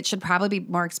place. It should probably be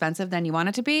more expensive than you want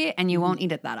it to be, and you won't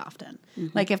eat it that often.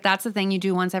 Like if that's the thing you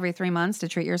do once every 3 months to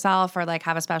treat yourself or like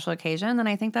have a special occasion, then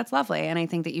I think that's lovely. And I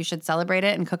think that you should celebrate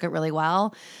it and cook it really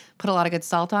well, put a lot of good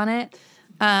salt on it.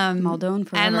 Maldon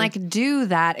forever. And like do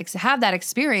that, have that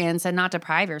experience and not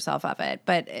deprive yourself of it.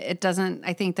 But it doesn't,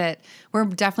 I think that we're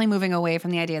definitely moving away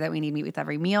from the idea that we need meat with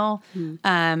every meal.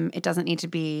 It doesn't need to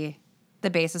be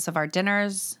the basis of our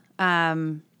dinners.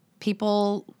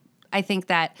 People, I think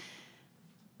that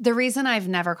the reason I've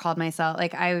never called myself,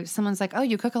 like someone's like, oh,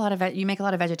 you cook a lot of, you make a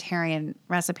lot of vegetarian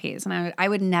recipes. And I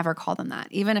would never call them that.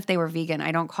 Even if they were vegan,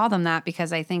 I don't call them that,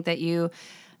 because I think that you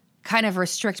kind of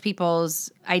restrict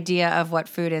people's idea of what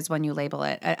food is when you label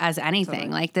it as anything.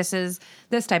 Totally. Like this is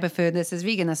this type of food, this is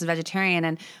vegan, this is vegetarian.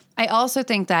 And I also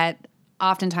think that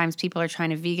oftentimes people are trying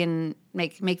to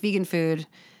make vegan food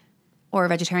or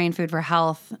vegetarian food for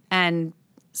health. And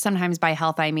sometimes by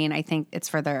health, I mean, I think it's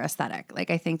for their aesthetic. Like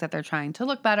I think that they're trying to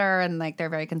look better, and like they're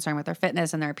very concerned with their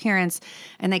fitness and their appearance,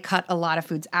 and they cut a lot of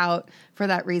foods out for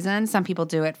that reason. Some people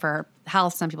do it for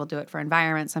health, some people do it for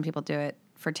environment, some people do it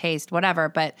for taste, whatever.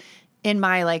 But in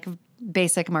my like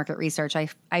basic market research,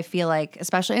 I feel like,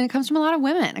 especially, and it comes from a lot of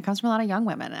women, it comes from a lot of young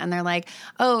women, and they're like,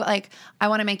 oh, like I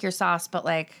want to make your sauce, but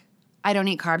like I don't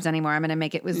eat carbs anymore. I'm going to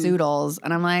make it with zoodles.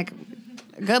 And I'm like,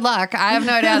 good luck. I have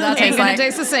no idea how that tastes like. It's going to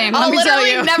taste the same. I'll Let me tell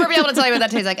you. literally never be able to tell you what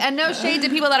that tastes like. And no shade to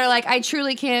people that are like, I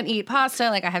truly can't eat pasta.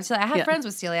 Like I have friends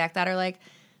with celiac that are like,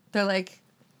 they're like,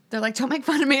 don't make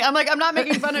fun of me. I'm like, I'm not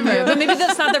making fun of you. But maybe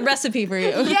that's not the recipe for you.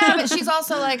 Yeah, but she's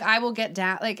also like, I will get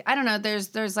down. Like, I don't know.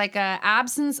 There's like a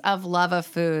absence of love of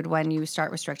food when you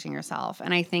start restricting yourself.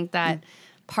 And I think that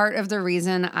part of the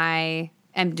reason I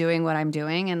am doing what I'm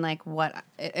doing and like what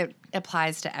it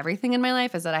applies to everything in my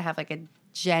life is that I have like a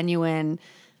genuine,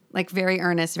 like very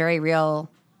earnest, very real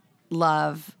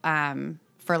love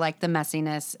for like the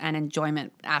messiness and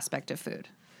enjoyment aspect of food.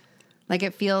 Like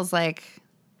it feels like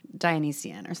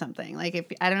Dionysian or something.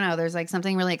 Like I don't know, there's like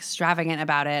something really extravagant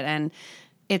about it, and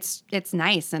it's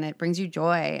nice and it brings you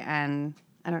joy, and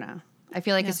I don't know. I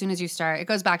feel like as soon as you start, it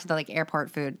goes back to the like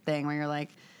airport food thing where you're like,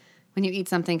 when you eat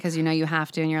something because you know you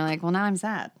have to, and you're like, well, now I'm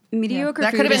sad. Mediocre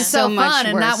That food could have been is so much fun,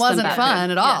 and worse that than wasn't bad fun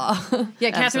food. at all. Yeah,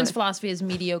 Catherine's Absolutely. philosophy is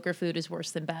mediocre food is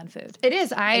worse than bad food. It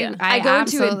is. I I go to a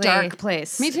absolutely- dark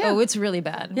place. Me too. Oh, it's really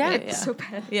bad. Yeah. It's so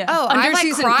bad. Yeah. Oh, I like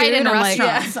Underseasoned cried food, in I'm like,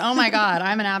 restaurants. Oh my God,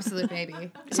 I'm an absolute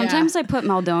baby. Sometimes I put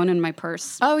Maldon in my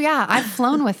purse. Oh yeah, I've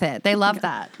flown with it. They love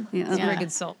that. Yeah. It's very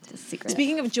good salt. secret.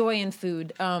 Speaking of joy in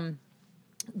food, Baba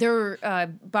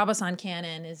San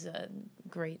Cannon is a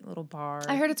great little bar.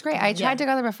 I heard it's great. I tried to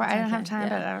go there before. I didn't have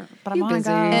time, but I want to busy.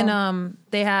 go. And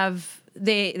they have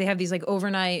these like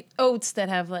overnight oats that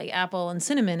have like apple and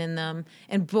cinnamon in them.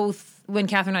 And both when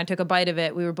Catherine and I took a bite of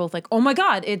it, we were both like, "Oh my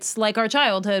God, it's like our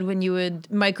childhood when you would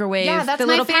microwave Yeah, that's the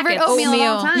my little favorite packets. oatmeal of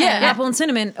all time. Yeah, Yeah. apple and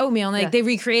cinnamon oatmeal. And like they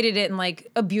recreated it in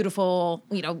like a beautiful,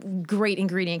 great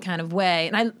ingredient kind of way.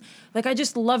 And I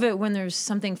just love it when there's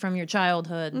something from your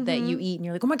childhood that you eat and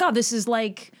you're like, "Oh my God, this is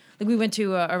like." Like we went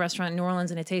to a restaurant in New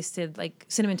Orleans and it tasted like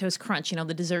Cinnamon Toast Crunch,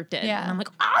 the dessert did. Yeah. And I'm like,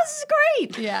 oh, this is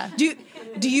great. Yeah.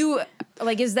 Do you,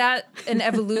 like, is that an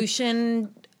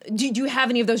evolution? Do you have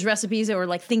any of those recipes or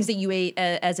like things that you ate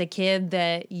as a kid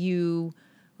that you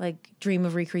like dream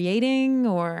of recreating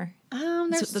or?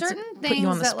 There's That's certain things put you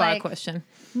on the that spot like, question.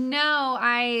 No,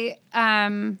 I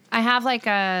have like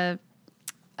a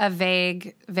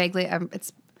vaguely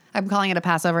I'm calling it a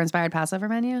Passover inspired Passover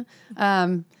menu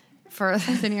for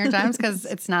the New York Times because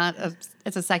it's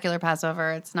a secular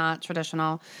Passover. It's not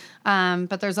traditional,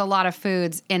 but there's a lot of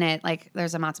foods in it. Like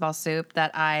there's a matzo ball soup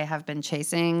that I have been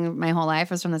chasing my whole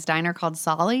life. It's from this diner called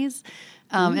Solly's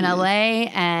in LA,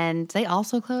 and they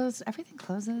also closed. Everything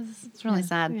closes. It's really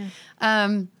sad.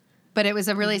 Yeah. But it was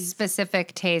a really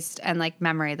specific taste and like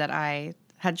memory that I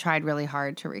had tried really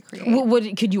hard to recreate. What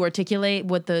could you articulate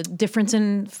what the difference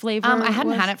in flavor? I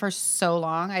hadn't was? had it for so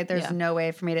long. There's no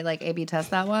way for me to like A/B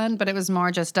test that one, but it was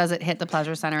more just does it hit the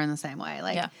pleasure center in the same way?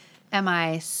 Like, am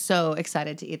I so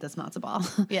excited to eat this matzo ball?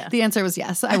 Yeah. The answer was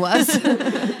yes, I was.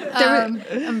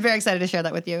 I'm very excited to share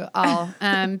that with you all.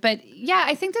 But yeah,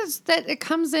 I think that it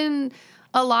comes in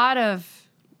a lot of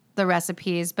the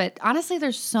recipes, but honestly,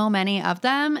 there's so many of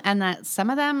them, and that some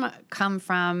of them come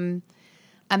from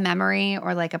a memory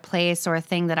or like a place or a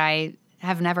thing that I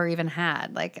have never even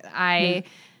had. Like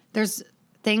there's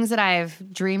things that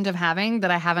I've dreamed of having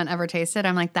that I haven't ever tasted.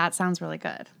 I'm like, that sounds really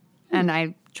good. And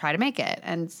I try to make it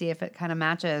and see if it kind of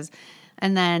matches.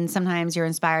 And then sometimes you're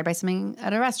inspired by something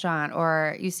at a restaurant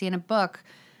or you see in a book.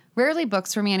 Rarely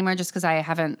books for me anymore just because I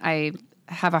have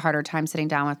a harder time sitting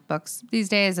down with books these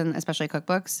days, and especially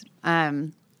cookbooks.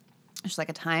 It's like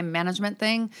a time management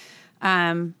thing.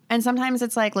 And sometimes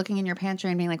it's like looking in your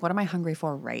pantry and being like, what am I hungry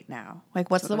for right now?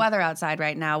 Like, what's the weather outside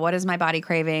right now? What is my body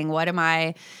craving? What am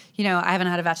I haven't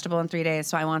had a vegetable in 3 days,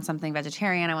 so I want something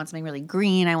vegetarian. I want something really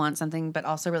green. I want something, but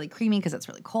also really creamy because it's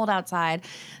really cold outside.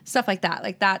 Stuff like that.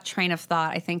 Like that train of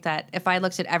thought. I think that if I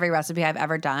looked at every recipe I've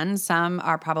ever done, some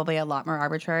are probably a lot more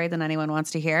arbitrary than anyone wants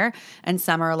to hear. And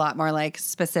some are a lot more like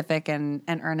specific and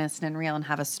earnest and real and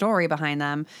have a story behind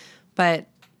them. But,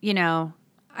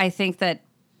 I think that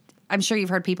I'm sure you've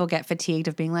heard people get fatigued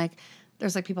of being like,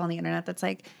 there's like people on the internet that's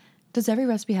like, does every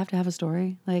recipe have to have a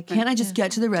story? Like, can't I just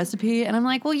get to the recipe? And I'm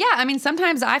like, well, yeah. I mean,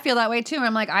 sometimes I feel that way too.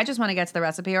 I'm like, I just want to get to the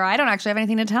recipe, or I don't actually have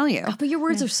anything to tell you. But your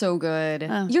words are so good.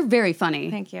 You're very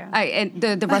funny. Thank you. And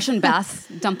the Russian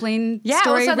bath dumpling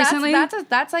story so recently.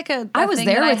 that's like a I was thing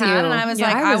there that I with had, you. and I was Yeah,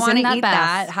 like, I I was want in to that eat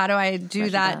bath. that. How do I do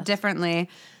that bath. differently?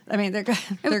 I mean, they're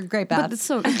great baths. But it's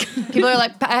so People are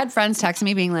like, I had friends texting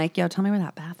me being like, yo, tell me where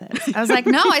that bath is. I was like,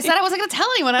 no, I said I wasn't going to tell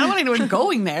anyone. I don't want anyone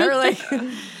going there. Like,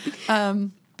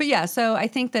 but yeah, so I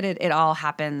think that it all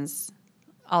happens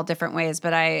all different ways.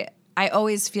 But I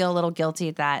always feel a little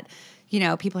guilty that,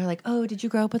 people are like, oh, did you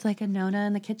grow up with like a Nona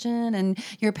in the kitchen and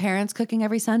your parents cooking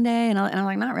every Sunday? And I'm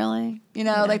like, not really.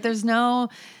 Like there's no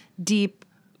deep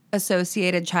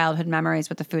associated childhood memories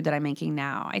with the food that I'm making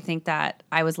now. I think that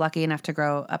I was lucky enough to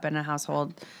grow up in a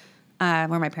household where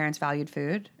my parents valued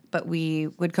food, but we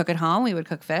would cook at home. We would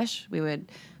cook fish. We would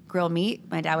grill meat.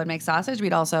 My dad would make sausage.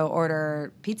 We'd also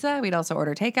order pizza. We'd also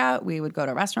order takeout. We would go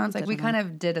to restaurants. Like we kind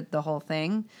of did it the whole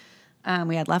thing.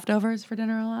 We had leftovers for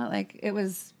dinner a lot. Like it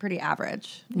was pretty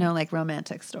average. No like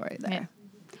romantic story there.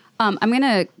 I'm going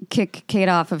to kick Kate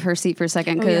off of her seat for a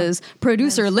second because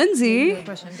producer Lindsay,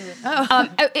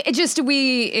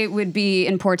 it would be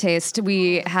in poor taste.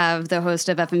 We have the host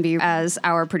of F&B as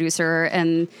our producer,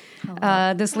 and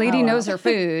this lady knows her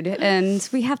food, and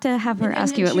we have to have her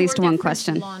ask you at least one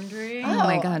question. Laundry. Oh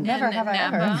my God, never have I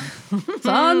ever.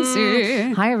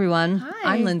 Fancy. Hi, everyone.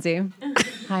 Hi. I'm Lindsay.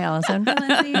 Hi, Allison.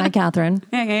 Lindsay. Hi, Catherine.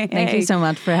 Hey. Thank you so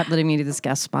much for letting me do this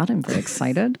guest spot. I'm very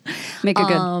excited. Make it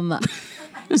good.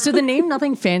 So the name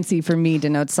Nothing Fancy for me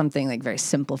denotes something like very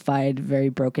simplified, very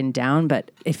broken down.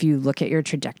 But if you look at your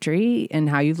trajectory and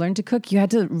how you've learned to cook, you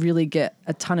had to really get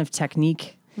a ton of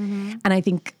technique. And I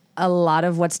think a lot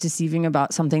of what's deceiving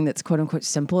about something that's quote unquote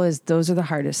simple is those are the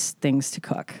hardest things to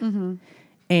cook.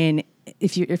 And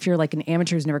if you're like an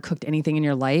amateur who's never cooked anything in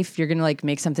your life, you're gonna like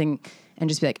make something and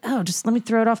just be like, oh, just let me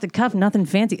throw it off the cuff, nothing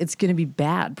fancy. It's gonna be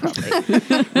bad, probably,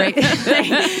 right?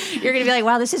 You're gonna be like,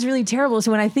 wow, this is really terrible.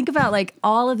 So when I think about like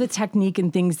all of the technique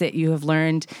and things that you have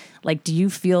learned, like, do you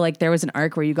feel like there was an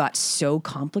arc where you got so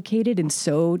complicated and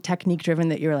so technique driven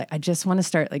that you were like, I just want to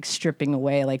start like stripping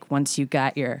away, like once you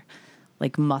got your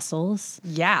like muscles?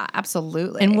 Yeah,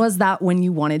 absolutely. And was that when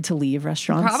you wanted to leave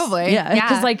restaurants? Probably. Yeah. Yeah.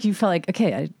 Because like you felt like,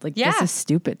 okay, Yeah. this is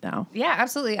stupid now. Yeah,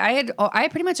 absolutely. I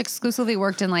pretty much exclusively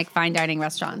worked in like fine dining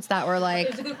restaurants that were like.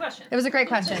 It's a good question. It was a great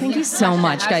question. Thank you so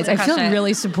much, guys. I feel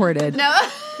really supported. No,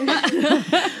 that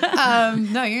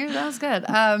was good.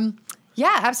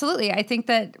 Yeah, absolutely. I think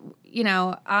that,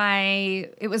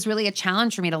 it was really a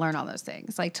challenge for me to learn all those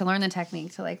things, like to learn the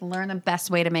technique, to like learn the best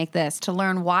way to make this, to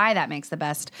learn why that makes the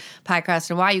best pie crust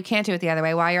and why you can't do it the other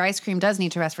way, why your ice cream does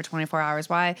need to rest for 24 hours,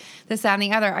 why this, that, and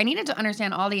the other. I needed to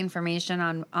understand all the information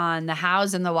on the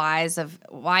hows and the whys of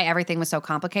why everything was so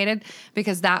complicated,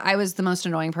 because I was the most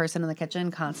annoying person in the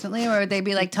kitchen constantly, where they'd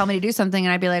be like, tell me to do something.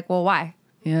 And I'd be like, well, why?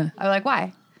 Yeah. I was like,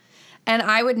 why? And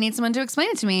I would need someone to explain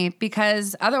it to me,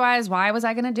 because otherwise, why was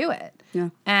I going to do it? Yeah.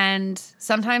 And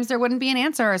sometimes there wouldn't be an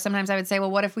answer, or sometimes I would say, well,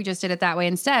 what if we just did it that way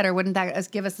instead? Or wouldn't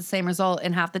that give us the same result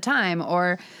in half the time?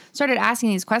 Or started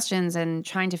asking these questions and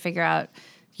trying to figure out,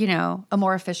 a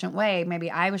more efficient way. Maybe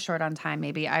I was short on time.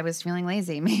 Maybe I was feeling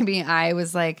lazy. Maybe I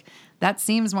was like, that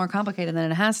seems more complicated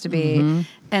than it has to be.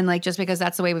 And like, just because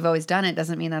that's the way we've always done it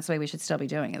doesn't mean that's the way we should still be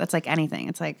doing it. That's like anything.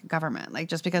 It's like government. Like,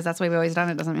 just because that's the way we've always done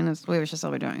it doesn't mean that's the way we should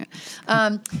still be doing it.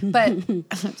 But I'm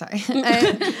sorry.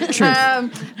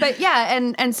 Truth. But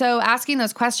yeah. And so asking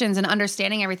those questions and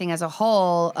understanding everything as a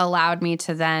whole allowed me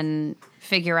to then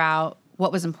figure out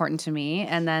what was important to me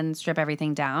and then strip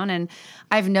everything down. And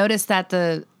I've noticed that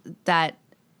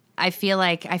I feel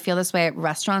this way at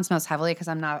restaurants most heavily, because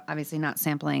I'm obviously not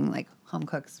sampling like home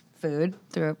cooked food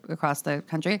across the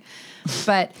country,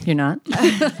 but You're not?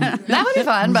 that would be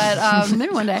fun. But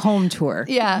maybe one day. Home tour.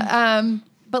 Yeah.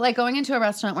 But like going into a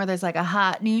restaurant where there's like a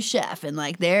hot new chef and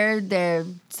like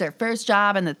it's their first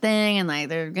job and the thing, and like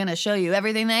they're gonna show you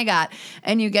everything they got,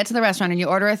 and you get to the restaurant and you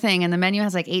order a thing and the menu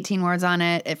has like 18 words on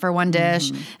it for one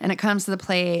dish, and it comes to the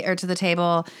plate or to the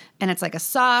table and it's like a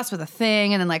sauce with a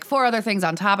thing and then like 4 other things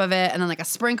on top of it and then like a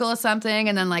sprinkle of something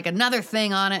and then like another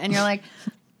thing on it, and you're like,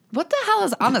 what the hell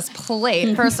is on this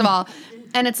plate, first of all?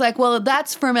 And it's like, well,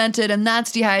 that's fermented and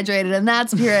that's dehydrated and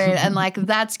that's pureed and like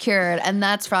that's cured and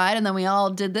that's fried, and then we all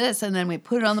did this and then we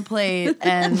put it on the plate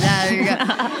and now you go.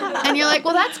 And you're like,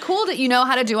 well, that's cool that you know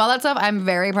how to do all that stuff. I'm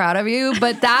very proud of you,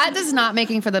 but that is not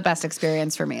making for the best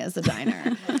experience for me as a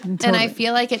diner. Totally. And I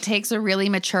feel like it takes a really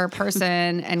mature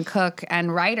person and cook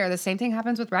and writer. The same thing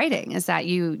happens with writing, is that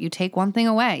you take one thing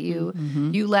away.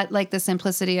 You let like the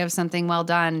simplicity of something well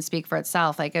done speak for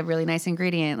itself, like a really nice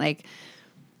ingredient, like,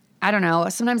 I don't know.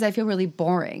 Sometimes I feel really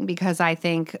boring because I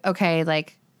think, okay,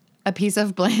 like a piece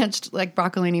of blanched like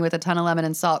broccolini with a ton of lemon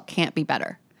and salt can't be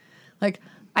better. Like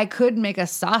I could make a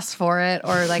sauce for it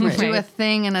or like do a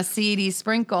thing in a seedy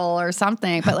sprinkle or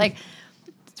something, but like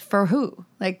for who?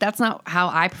 Like that's not how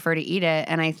I prefer to eat it.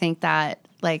 And I think that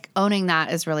like owning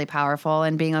that is really powerful,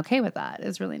 and being okay with that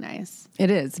is really nice.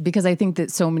 It is, because I think that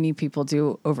so many people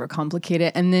do overcomplicate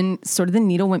it. And then sort of the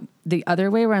needle went the other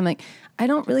way, where I'm like, I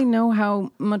don't really know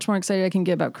how much more excited I can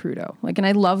get about crudo. Like, and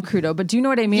I love crudo, but do you know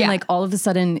what I mean? Yeah. Like all of a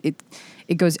sudden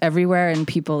it goes everywhere and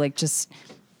people like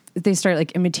they start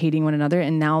like imitating one another.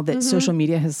 And now that social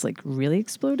media has like really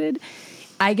exploded,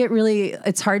 I get really,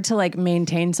 it's hard to like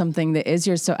maintain something that is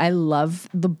yours. So I love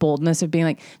the boldness of being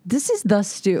like, this is the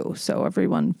stew. So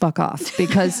everyone fuck off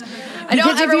because I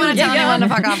don't ever want to tell anyone to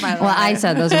fuck off. By the way. well, I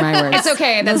said those are my words. It's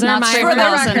okay. That's Those are not my straight words. from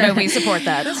Allison, but we support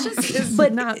that.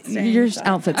 But not saying your that.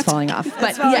 outfit's falling off.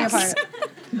 But falling yes. apart.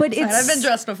 But it's I've been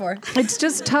dressed before. it's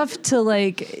just tough to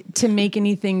make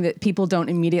anything that people don't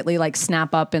immediately like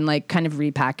snap up and like kind of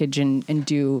repackage and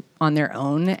do on their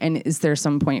own. And is there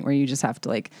some point where you just have to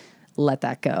like let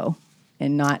that go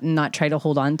and not try to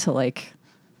hold on to like,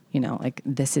 like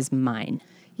this is mine?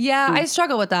 Yeah, I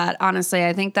struggle with that, honestly.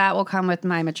 I think that will come with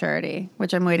my maturity,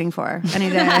 which I'm waiting for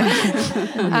any day.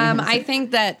 I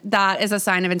think that is a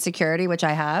sign of insecurity, which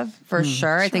I have for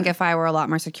sure. I think if I were a lot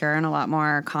more secure and a lot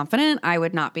more confident, I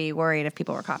would not be worried if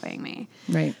people were copying me.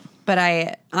 Right. But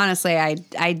I honestly,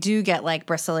 I do get like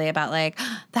bristly about like,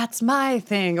 that's my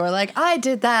thing. Or like, I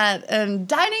did that and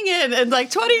dining in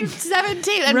like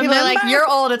 2017. And people are like, you're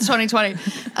old, it's 2020.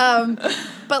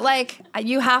 But like,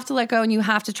 you have to let go and you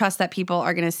have to trust that people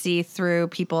are going to see through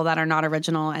people that are not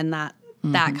original and that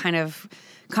kind of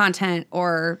content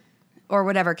or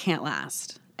whatever can't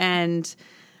last. And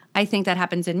I think that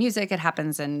happens in music, it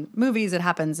happens in movies, it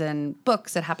happens in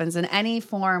books, it happens in any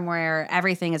form where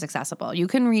everything is accessible. You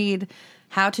can read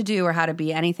how to do or how to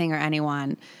be anything or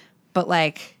anyone, but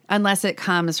like unless it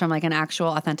comes from like an actual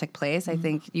authentic place, I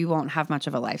think you won't have much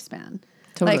of a lifespan.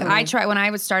 Totally. Like I try when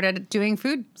I started doing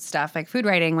food stuff, like food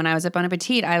writing when I was at Bon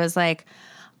Appetit, I was like,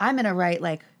 I'm gonna write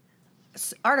like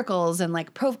articles and like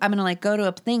I'm gonna like go to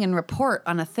a thing and report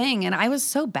on a thing, and I was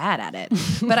so bad at it,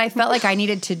 but I felt like I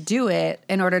needed to do it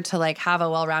in order to like have a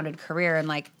well-rounded career and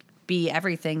like be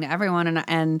everything to everyone,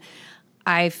 and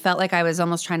I felt like I was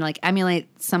almost trying to like emulate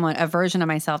a version of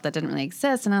myself that didn't really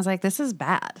exist, and I was like, this is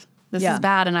bad, is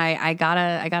bad, and I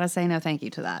gotta say no thank you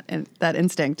to that and that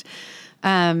instinct.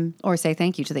 Or say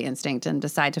thank you to the instinct and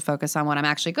decide to focus on what I'm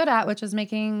actually good at, which is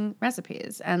making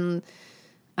recipes. And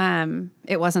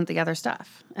it wasn't the other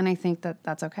stuff. And I think that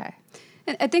that's okay.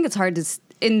 I think it's hard to,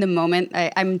 in the moment,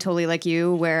 I'm totally like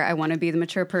you, where I want to be the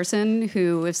mature person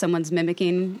who, if someone's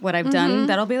mimicking what I've done,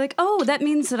 that'll be like, oh, that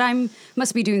means that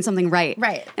must be doing something right.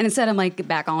 Right. And instead I'm like,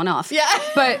 back on off. Yeah.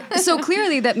 But so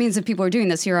clearly that means that people are doing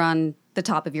this. You're on the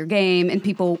top of your game, and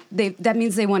that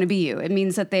means they want to be you. It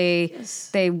means that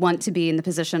they want to be in the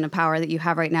position of power that you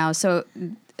have right now. So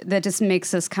that just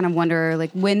makes us kind of wonder,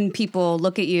 like, when people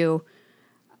look at you,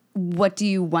 what do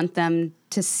you want them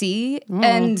to see?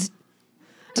 And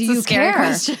do you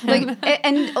care? Like,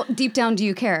 and deep down, do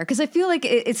you care? Because I feel like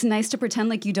it's nice to pretend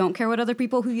like you don't care what other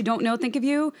people who you don't know think of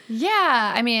you.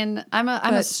 Yeah, I mean, I'm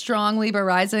a strong Libra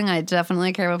rising. I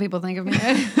definitely care what people think of me.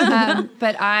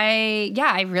 But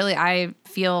I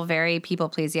feel very people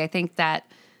pleasy. I think that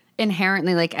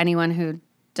inherently, like anyone who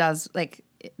does like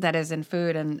that is in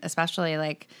food, and especially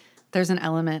like there's an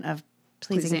element of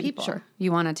pleasing people. Sure,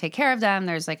 you want to take care of them.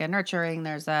 There's like a nurturing.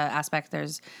 There's a aspect.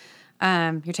 There's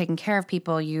you're taking care of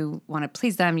people. You want to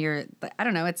please them. I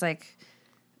don't know. It's like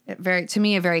to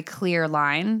me, a very clear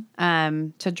line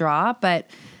to draw. But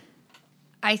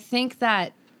I think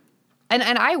that,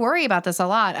 and I worry about this a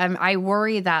lot. I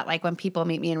worry that like when people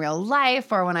meet me in real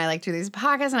life or when I like do these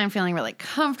podcasts and I'm feeling really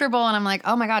comfortable and I'm like,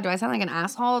 oh my God, do I sound like an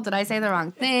asshole? Did I say the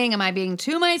wrong thing? Am I being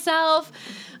too myself?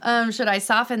 Should I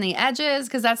soften the edges?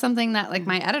 Because that's something that like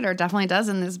my editor definitely does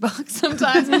in this book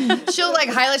sometimes. She'll like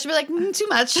highlight, she'll be like, too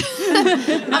much. I'll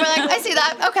be like, I see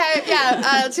that. Okay,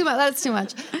 yeah, too much. That's too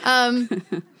much.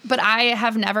 But I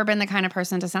have never been the kind of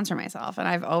person to censor myself. And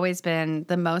I've always been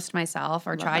the most myself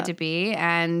or tried to be.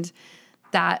 And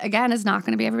that, again, is not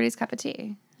going to be everybody's cup of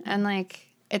tea. And like,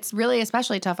 it's really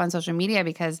especially tough on social media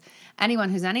because anyone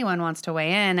who's anyone wants to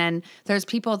weigh in. And there's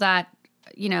people that,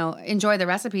 enjoy the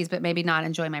recipes, but maybe not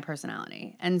enjoy my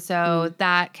personality. And so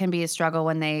that can be a struggle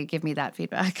when they give me that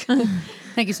feedback.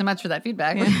 Thank you so much for that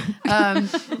feedback.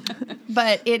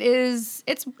 But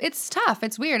it's tough.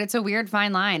 It's weird. It's a weird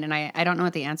fine line. And I don't know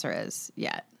what the answer is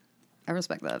yet. I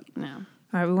respect that. No.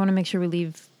 All right, we want to make sure we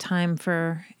leave time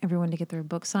for everyone to get their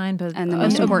book signed. But And the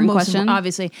most important question.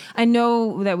 Obviously, I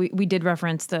know that we did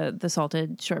reference the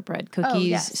salted shortbread cookies.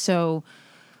 yes. So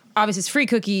obviously it's free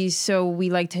cookies, so we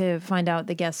like to find out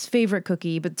the guest's favorite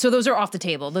cookie. But so those are off the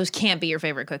table. Those can't be your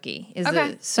favorite cookie. Okay,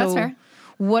 that's fair.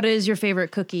 What is your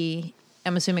favorite cookie?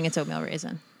 I'm assuming it's oatmeal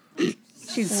raisin.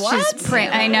 She's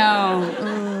I know.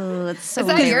 Ooh, it's so Is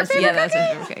that your favorite Yeah, that's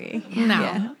my favorite cookie. No.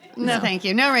 Yeah. No, thank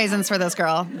you. No raisins for this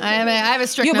girl. I have a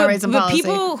strict Yeah, no raisin but policy.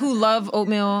 people who love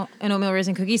oatmeal and oatmeal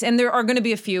raisin cookies, and there are going to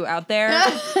be a few out there.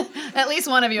 At least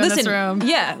one of you in this room.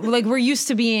 Yeah, like we're used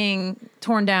to being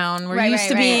torn down. We're Right, used right,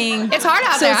 to right. being. It's hard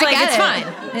out so there. it's I like get it's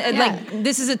it. fine. Like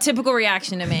this is a typical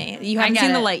reaction to me. You haven't get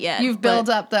seen the it. light yet. You've built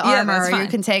but- up the Yeah, armor. that's You fine.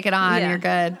 can take it on. Yeah. You're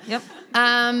good. Yep.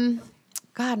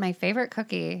 God, my favorite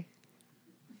cookie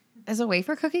is a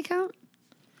wafer cookie count.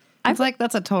 I feel like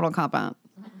that's a total cop out.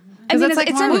 I mean, it's like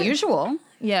it's more- unusual.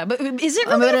 Yeah, but is it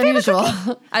A really bit your favorite unusual.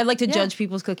 cookie? I like to judge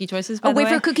people's cookie choices. By A the way.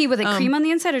 wafer cookie with a cream on the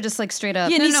inside, or just like straight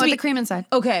up? Yeah, No, needs no, to with be- the cream inside.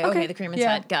 Okay, the cream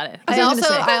inside. Got it. I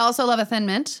also love a Thin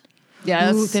Mint.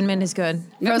 Yes. Ooh, Thin Mint is good.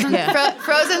 Frozen, Yeah.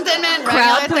 frozen Thin Mint.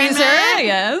 Crowd regular Thin pleaser. Mint.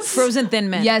 Yes. Frozen Thin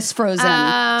Mint. Yes, frozen.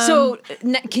 So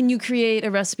can you create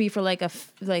a recipe for like a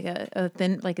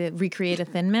thin recreate a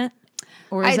Thin Mint?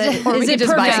 Or is I it did- Or we is could it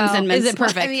just buy perfect? some Thin Mints. Is it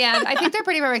perfect? Yeah, I think they're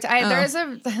pretty perfect.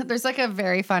 There's like a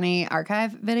very funny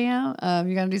archive video.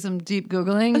 You got to do some deep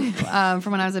googling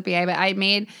from when I was at BA. But I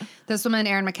made this woman,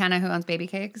 Erin McKenna, who owns Baby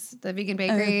Cakes, the vegan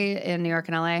bakery in New York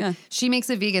and LA. She makes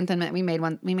a vegan Thin Mint. We made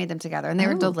them together, and they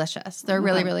were delicious. They're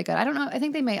really, really good. I don't know. I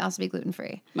think they may also be gluten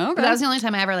free. But that was the only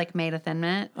time I ever like made a Thin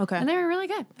Mint. Okay. and they were really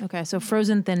good. Okay, so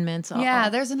frozen Thin Mints. Yeah,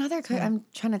 there's another. I'm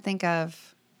trying to think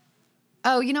of.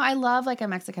 Oh, I love like a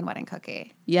Mexican wedding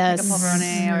cookie. Yes. Like a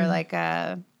pulverone or like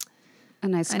a a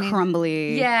nice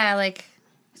crumbly, like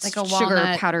a sugar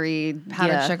walnut powdery,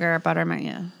 powdered sugar, buttermilk.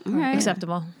 Yeah, Right.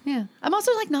 acceptable. yeah. I'm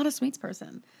also like not a sweets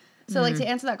person, so like to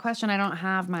answer that question, I don't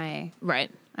have my. Right.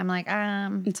 I'm like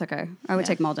It's okay. I would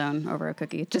take Maldon over a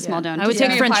cookie. Just Maldon. I would Just take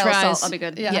give me a French pile of fries. salt. I'll be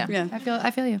good. yeah. Yeah. I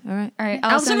feel you. All right. All right,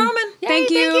 Allison Roman. Thank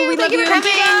you. We Thank love you you. for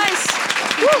coming, guys.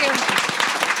 Thank you.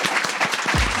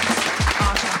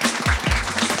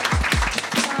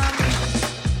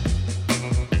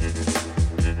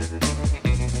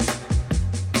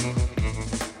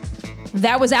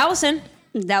 That was Allison.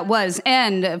 That was.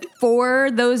 And for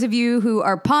those of you who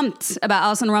are pumped about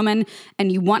Allison Roman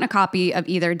and you want a copy of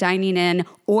either Dining In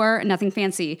or Nothing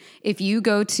Fancy, if you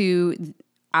go to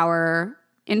our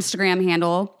Instagram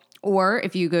handle, or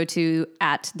if you go to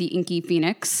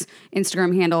 @TheInkyPhoenix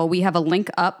Instagram handle, we have a link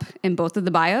up in both of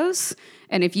the bios.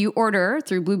 And if you order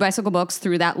through Blue Bicycle Books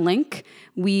through that link,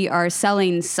 we are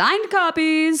selling signed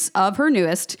copies of her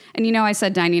newest. And I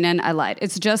said Dining In, I lied.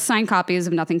 It's just signed copies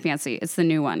of Nothing Fancy. It's the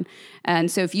new one.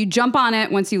 And so if you jump on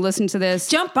it once you listen to this,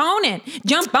 Jump on it.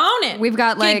 Jump on it. we've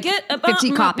got like Get 50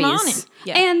 on copies. it.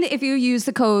 Yeah. And if you use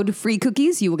the code Free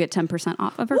Cookies, you will get 10%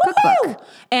 off of her cookbook. Woo!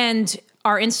 And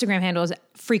our Instagram handle is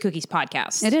Free Cookies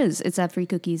Podcast. It is. It's at Free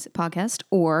Cookies Podcast,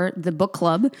 or the book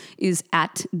club is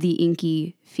at The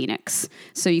Inky Phoenix.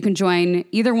 So you can join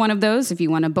either one of those. If you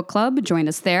want a book club, join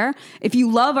us there. If you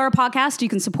love our podcast, you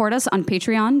can support us on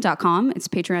patreon.com. It's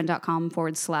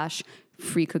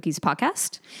patreon.com/Free Cookies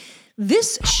Podcast.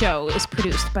 This show is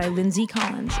produced by Lindsay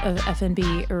Collins of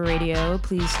FNB Radio.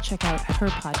 Please check out her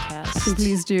podcast.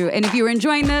 Please do. And if you're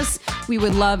enjoying this, we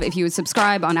would love if you would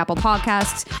subscribe on Apple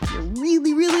Podcasts. If you're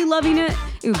really, really loving it,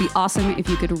 it would be awesome if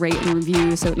you could rate and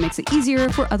review so it makes it easier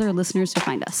for other listeners to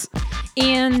find us.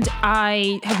 And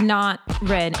I have not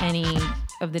read any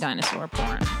of the dinosaur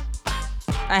porn.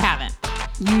 I haven't.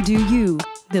 You do you,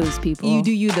 those people. You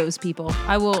do you, those people.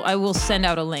 I will send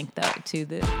out a link though to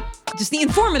the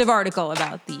informative article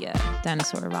about the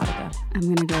dinosaur erotica. I'm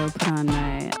going to go put on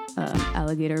my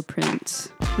alligator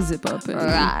print zip up. And All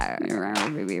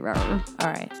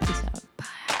right. Peace out. Bye.